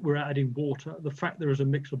 the fact we're adding water, the fact there is a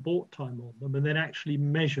mix abort time on them, and then actually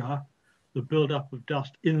measure the buildup of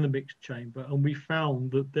dust in the mixed chamber. And we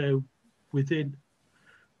found that they're within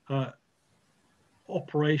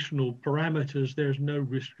operational parameters, there's no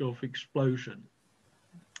risk of explosion.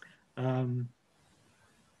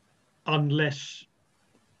 Unless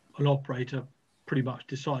an operator pretty much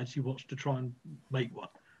decides he wants to try and make one.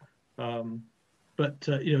 But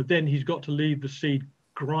you know, then he's got to leave the seed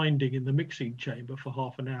grinding in the mixing chamber for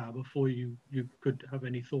half an hour before you could have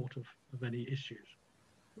any thought of any issues.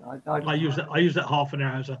 I use that half an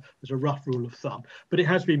hour as a rough rule of thumb, but it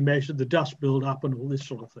has been measured, the dust build up and all this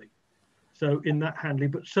sort of thing. So in that handling,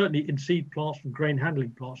 but certainly in seed plants and grain handling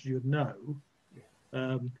plants, as you would know,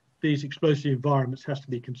 these explosive environments has to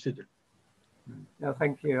be considered. No,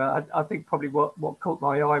 thank you. I think probably what caught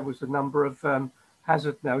my eye was the number of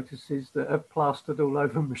hazard notices that are plastered all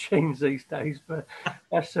over machines these days, but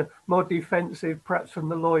that's more defensive perhaps from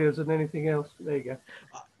the lawyers than anything else. There you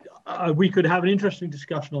go. We could have an interesting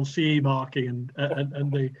discussion on CE marking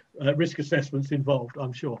and the risk assessments involved,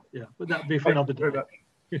 I'm sure. Yeah, but that would be for another day.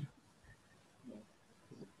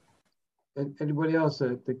 Anybody else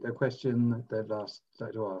a question that they'd like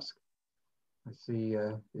to ask? I see,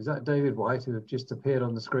 is that David White who just appeared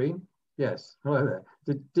on the screen? Yes, hello there.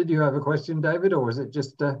 Did you have a question, David, or was it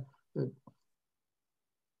just...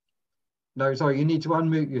 No, sorry, you need to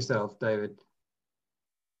unmute yourself, David.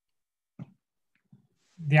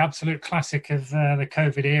 The absolute classic of the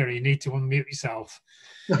COVID era, you need to unmute yourself.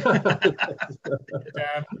 Yeah,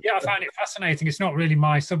 I find it fascinating. It's not really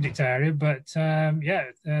my subject area, but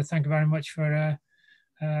yeah, thank you very much for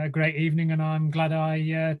a great evening, and I'm glad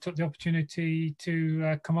I took the opportunity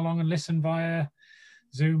to come along and listen via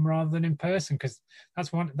Zoom rather than in person, because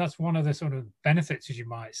that's one of the sort of benefits, as you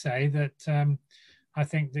might say, that I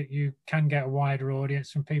think that you can get a wider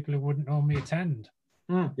audience from people who wouldn't normally attend.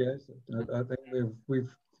 Yes, I think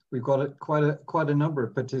we've got quite a number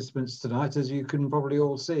of participants tonight, as you can probably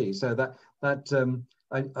all see. So that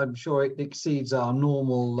I'm sure it exceeds our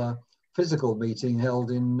normal physical meeting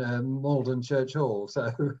held in Malden Church Hall.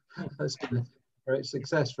 So that's been a great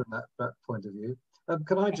success from that point of view.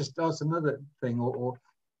 Can I just ask another thing, or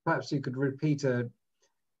perhaps you could repeat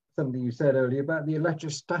something you said earlier about the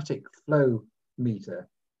electrostatic flow meter?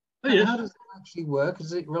 Oh, yes. How does it actually work?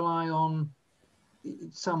 Does it rely on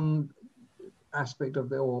some aspect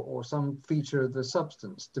of or some feature of the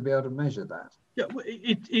substance to be able to measure that? Yeah, well,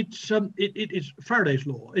 it is Faraday's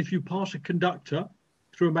law. If you pass a conductor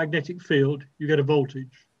through a magnetic field, you get a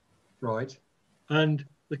voltage. Right. And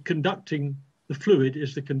the fluid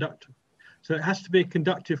is the conductor. So it has to be a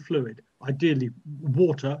conductive fluid. Ideally,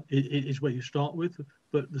 water is where you start with,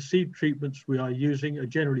 but the seed treatments we are using are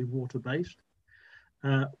generally water-based.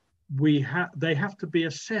 They have to be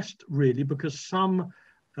assessed really, because some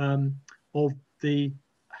of the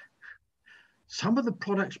some of the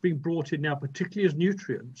products being brought in now, particularly as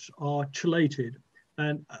nutrients, are chelated.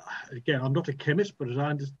 And again, I'm not a chemist, but as I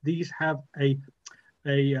understand, these have a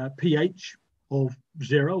pH of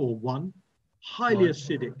 0 or 1, highly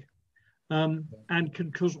acidic, and can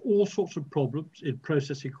cause all sorts of problems in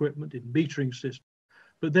process equipment, in metering systems.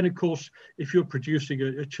 But then, of course, if you're producing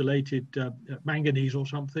a chelated manganese or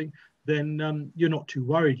something, then you're not too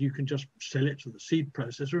worried. You can just sell it to the seed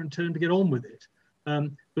processor and tell them to get on with it.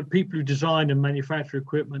 But people who design and manufacture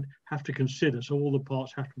equipment have to consider, so all the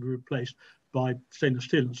parts have to be replaced by stainless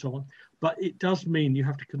steel and so on. But it does mean you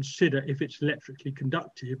have to consider if it's electrically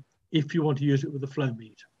conductive, if you want to use it with a flow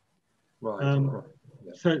meter. Right.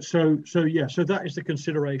 Yeah. So that is the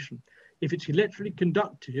consideration. If it's electrically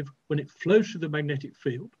conductive, when it flows through the magnetic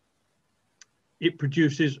field, it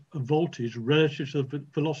produces a voltage relative to the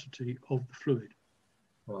velocity of the fluid.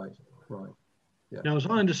 Right. Yeah. Now, as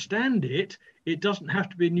I understand it, it doesn't have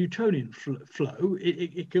to be a Newtonian flow.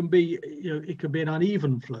 It can be, it can be an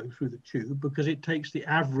uneven flow through the tube because it takes the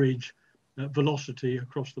average velocity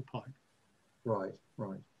across the pipe. Right.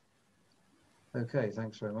 Okay,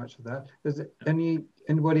 thanks very much for that. Is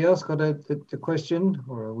anybody else got a question,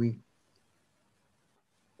 or are we?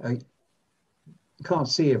 I can't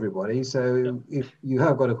see everybody, so if you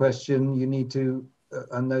have got a question, you need to,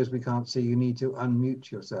 and those we can't see, you need to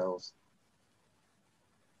unmute yourselves.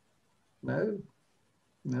 No,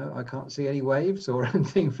 I can't see any waves or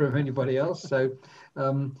anything from anybody else. So,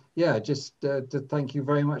 yeah, just to thank you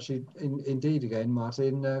very much indeed again,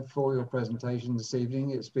 Martin, for your presentation this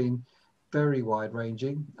evening. It's been very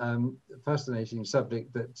wide-ranging, fascinating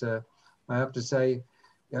subject that I have to say,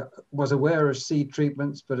 was aware of seed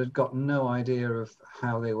treatments, but had got no idea of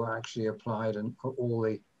how they were actually applied and all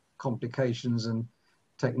the complications and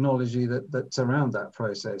technology that's around that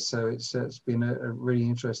process. So it's been a really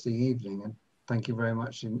interesting evening, and thank you very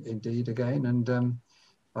much indeed again. And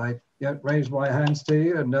I raise my hands to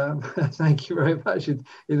you, and thank you very much in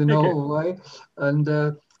the normal way.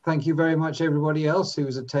 And thank you very much everybody else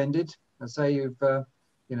who's attended. I say you've, I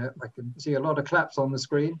can see a lot of claps on the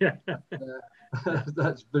screen.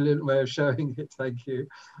 That's a brilliant way of showing it. Thank you.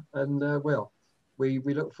 And well, we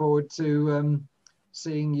look forward to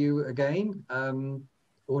seeing you again.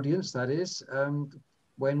 Audience, that is,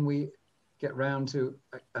 when we get round to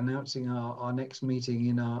announcing our next meeting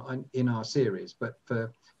in our series. But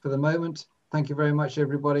for the moment, thank you very much,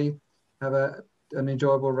 everybody. Have an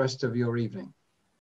enjoyable rest of your evening.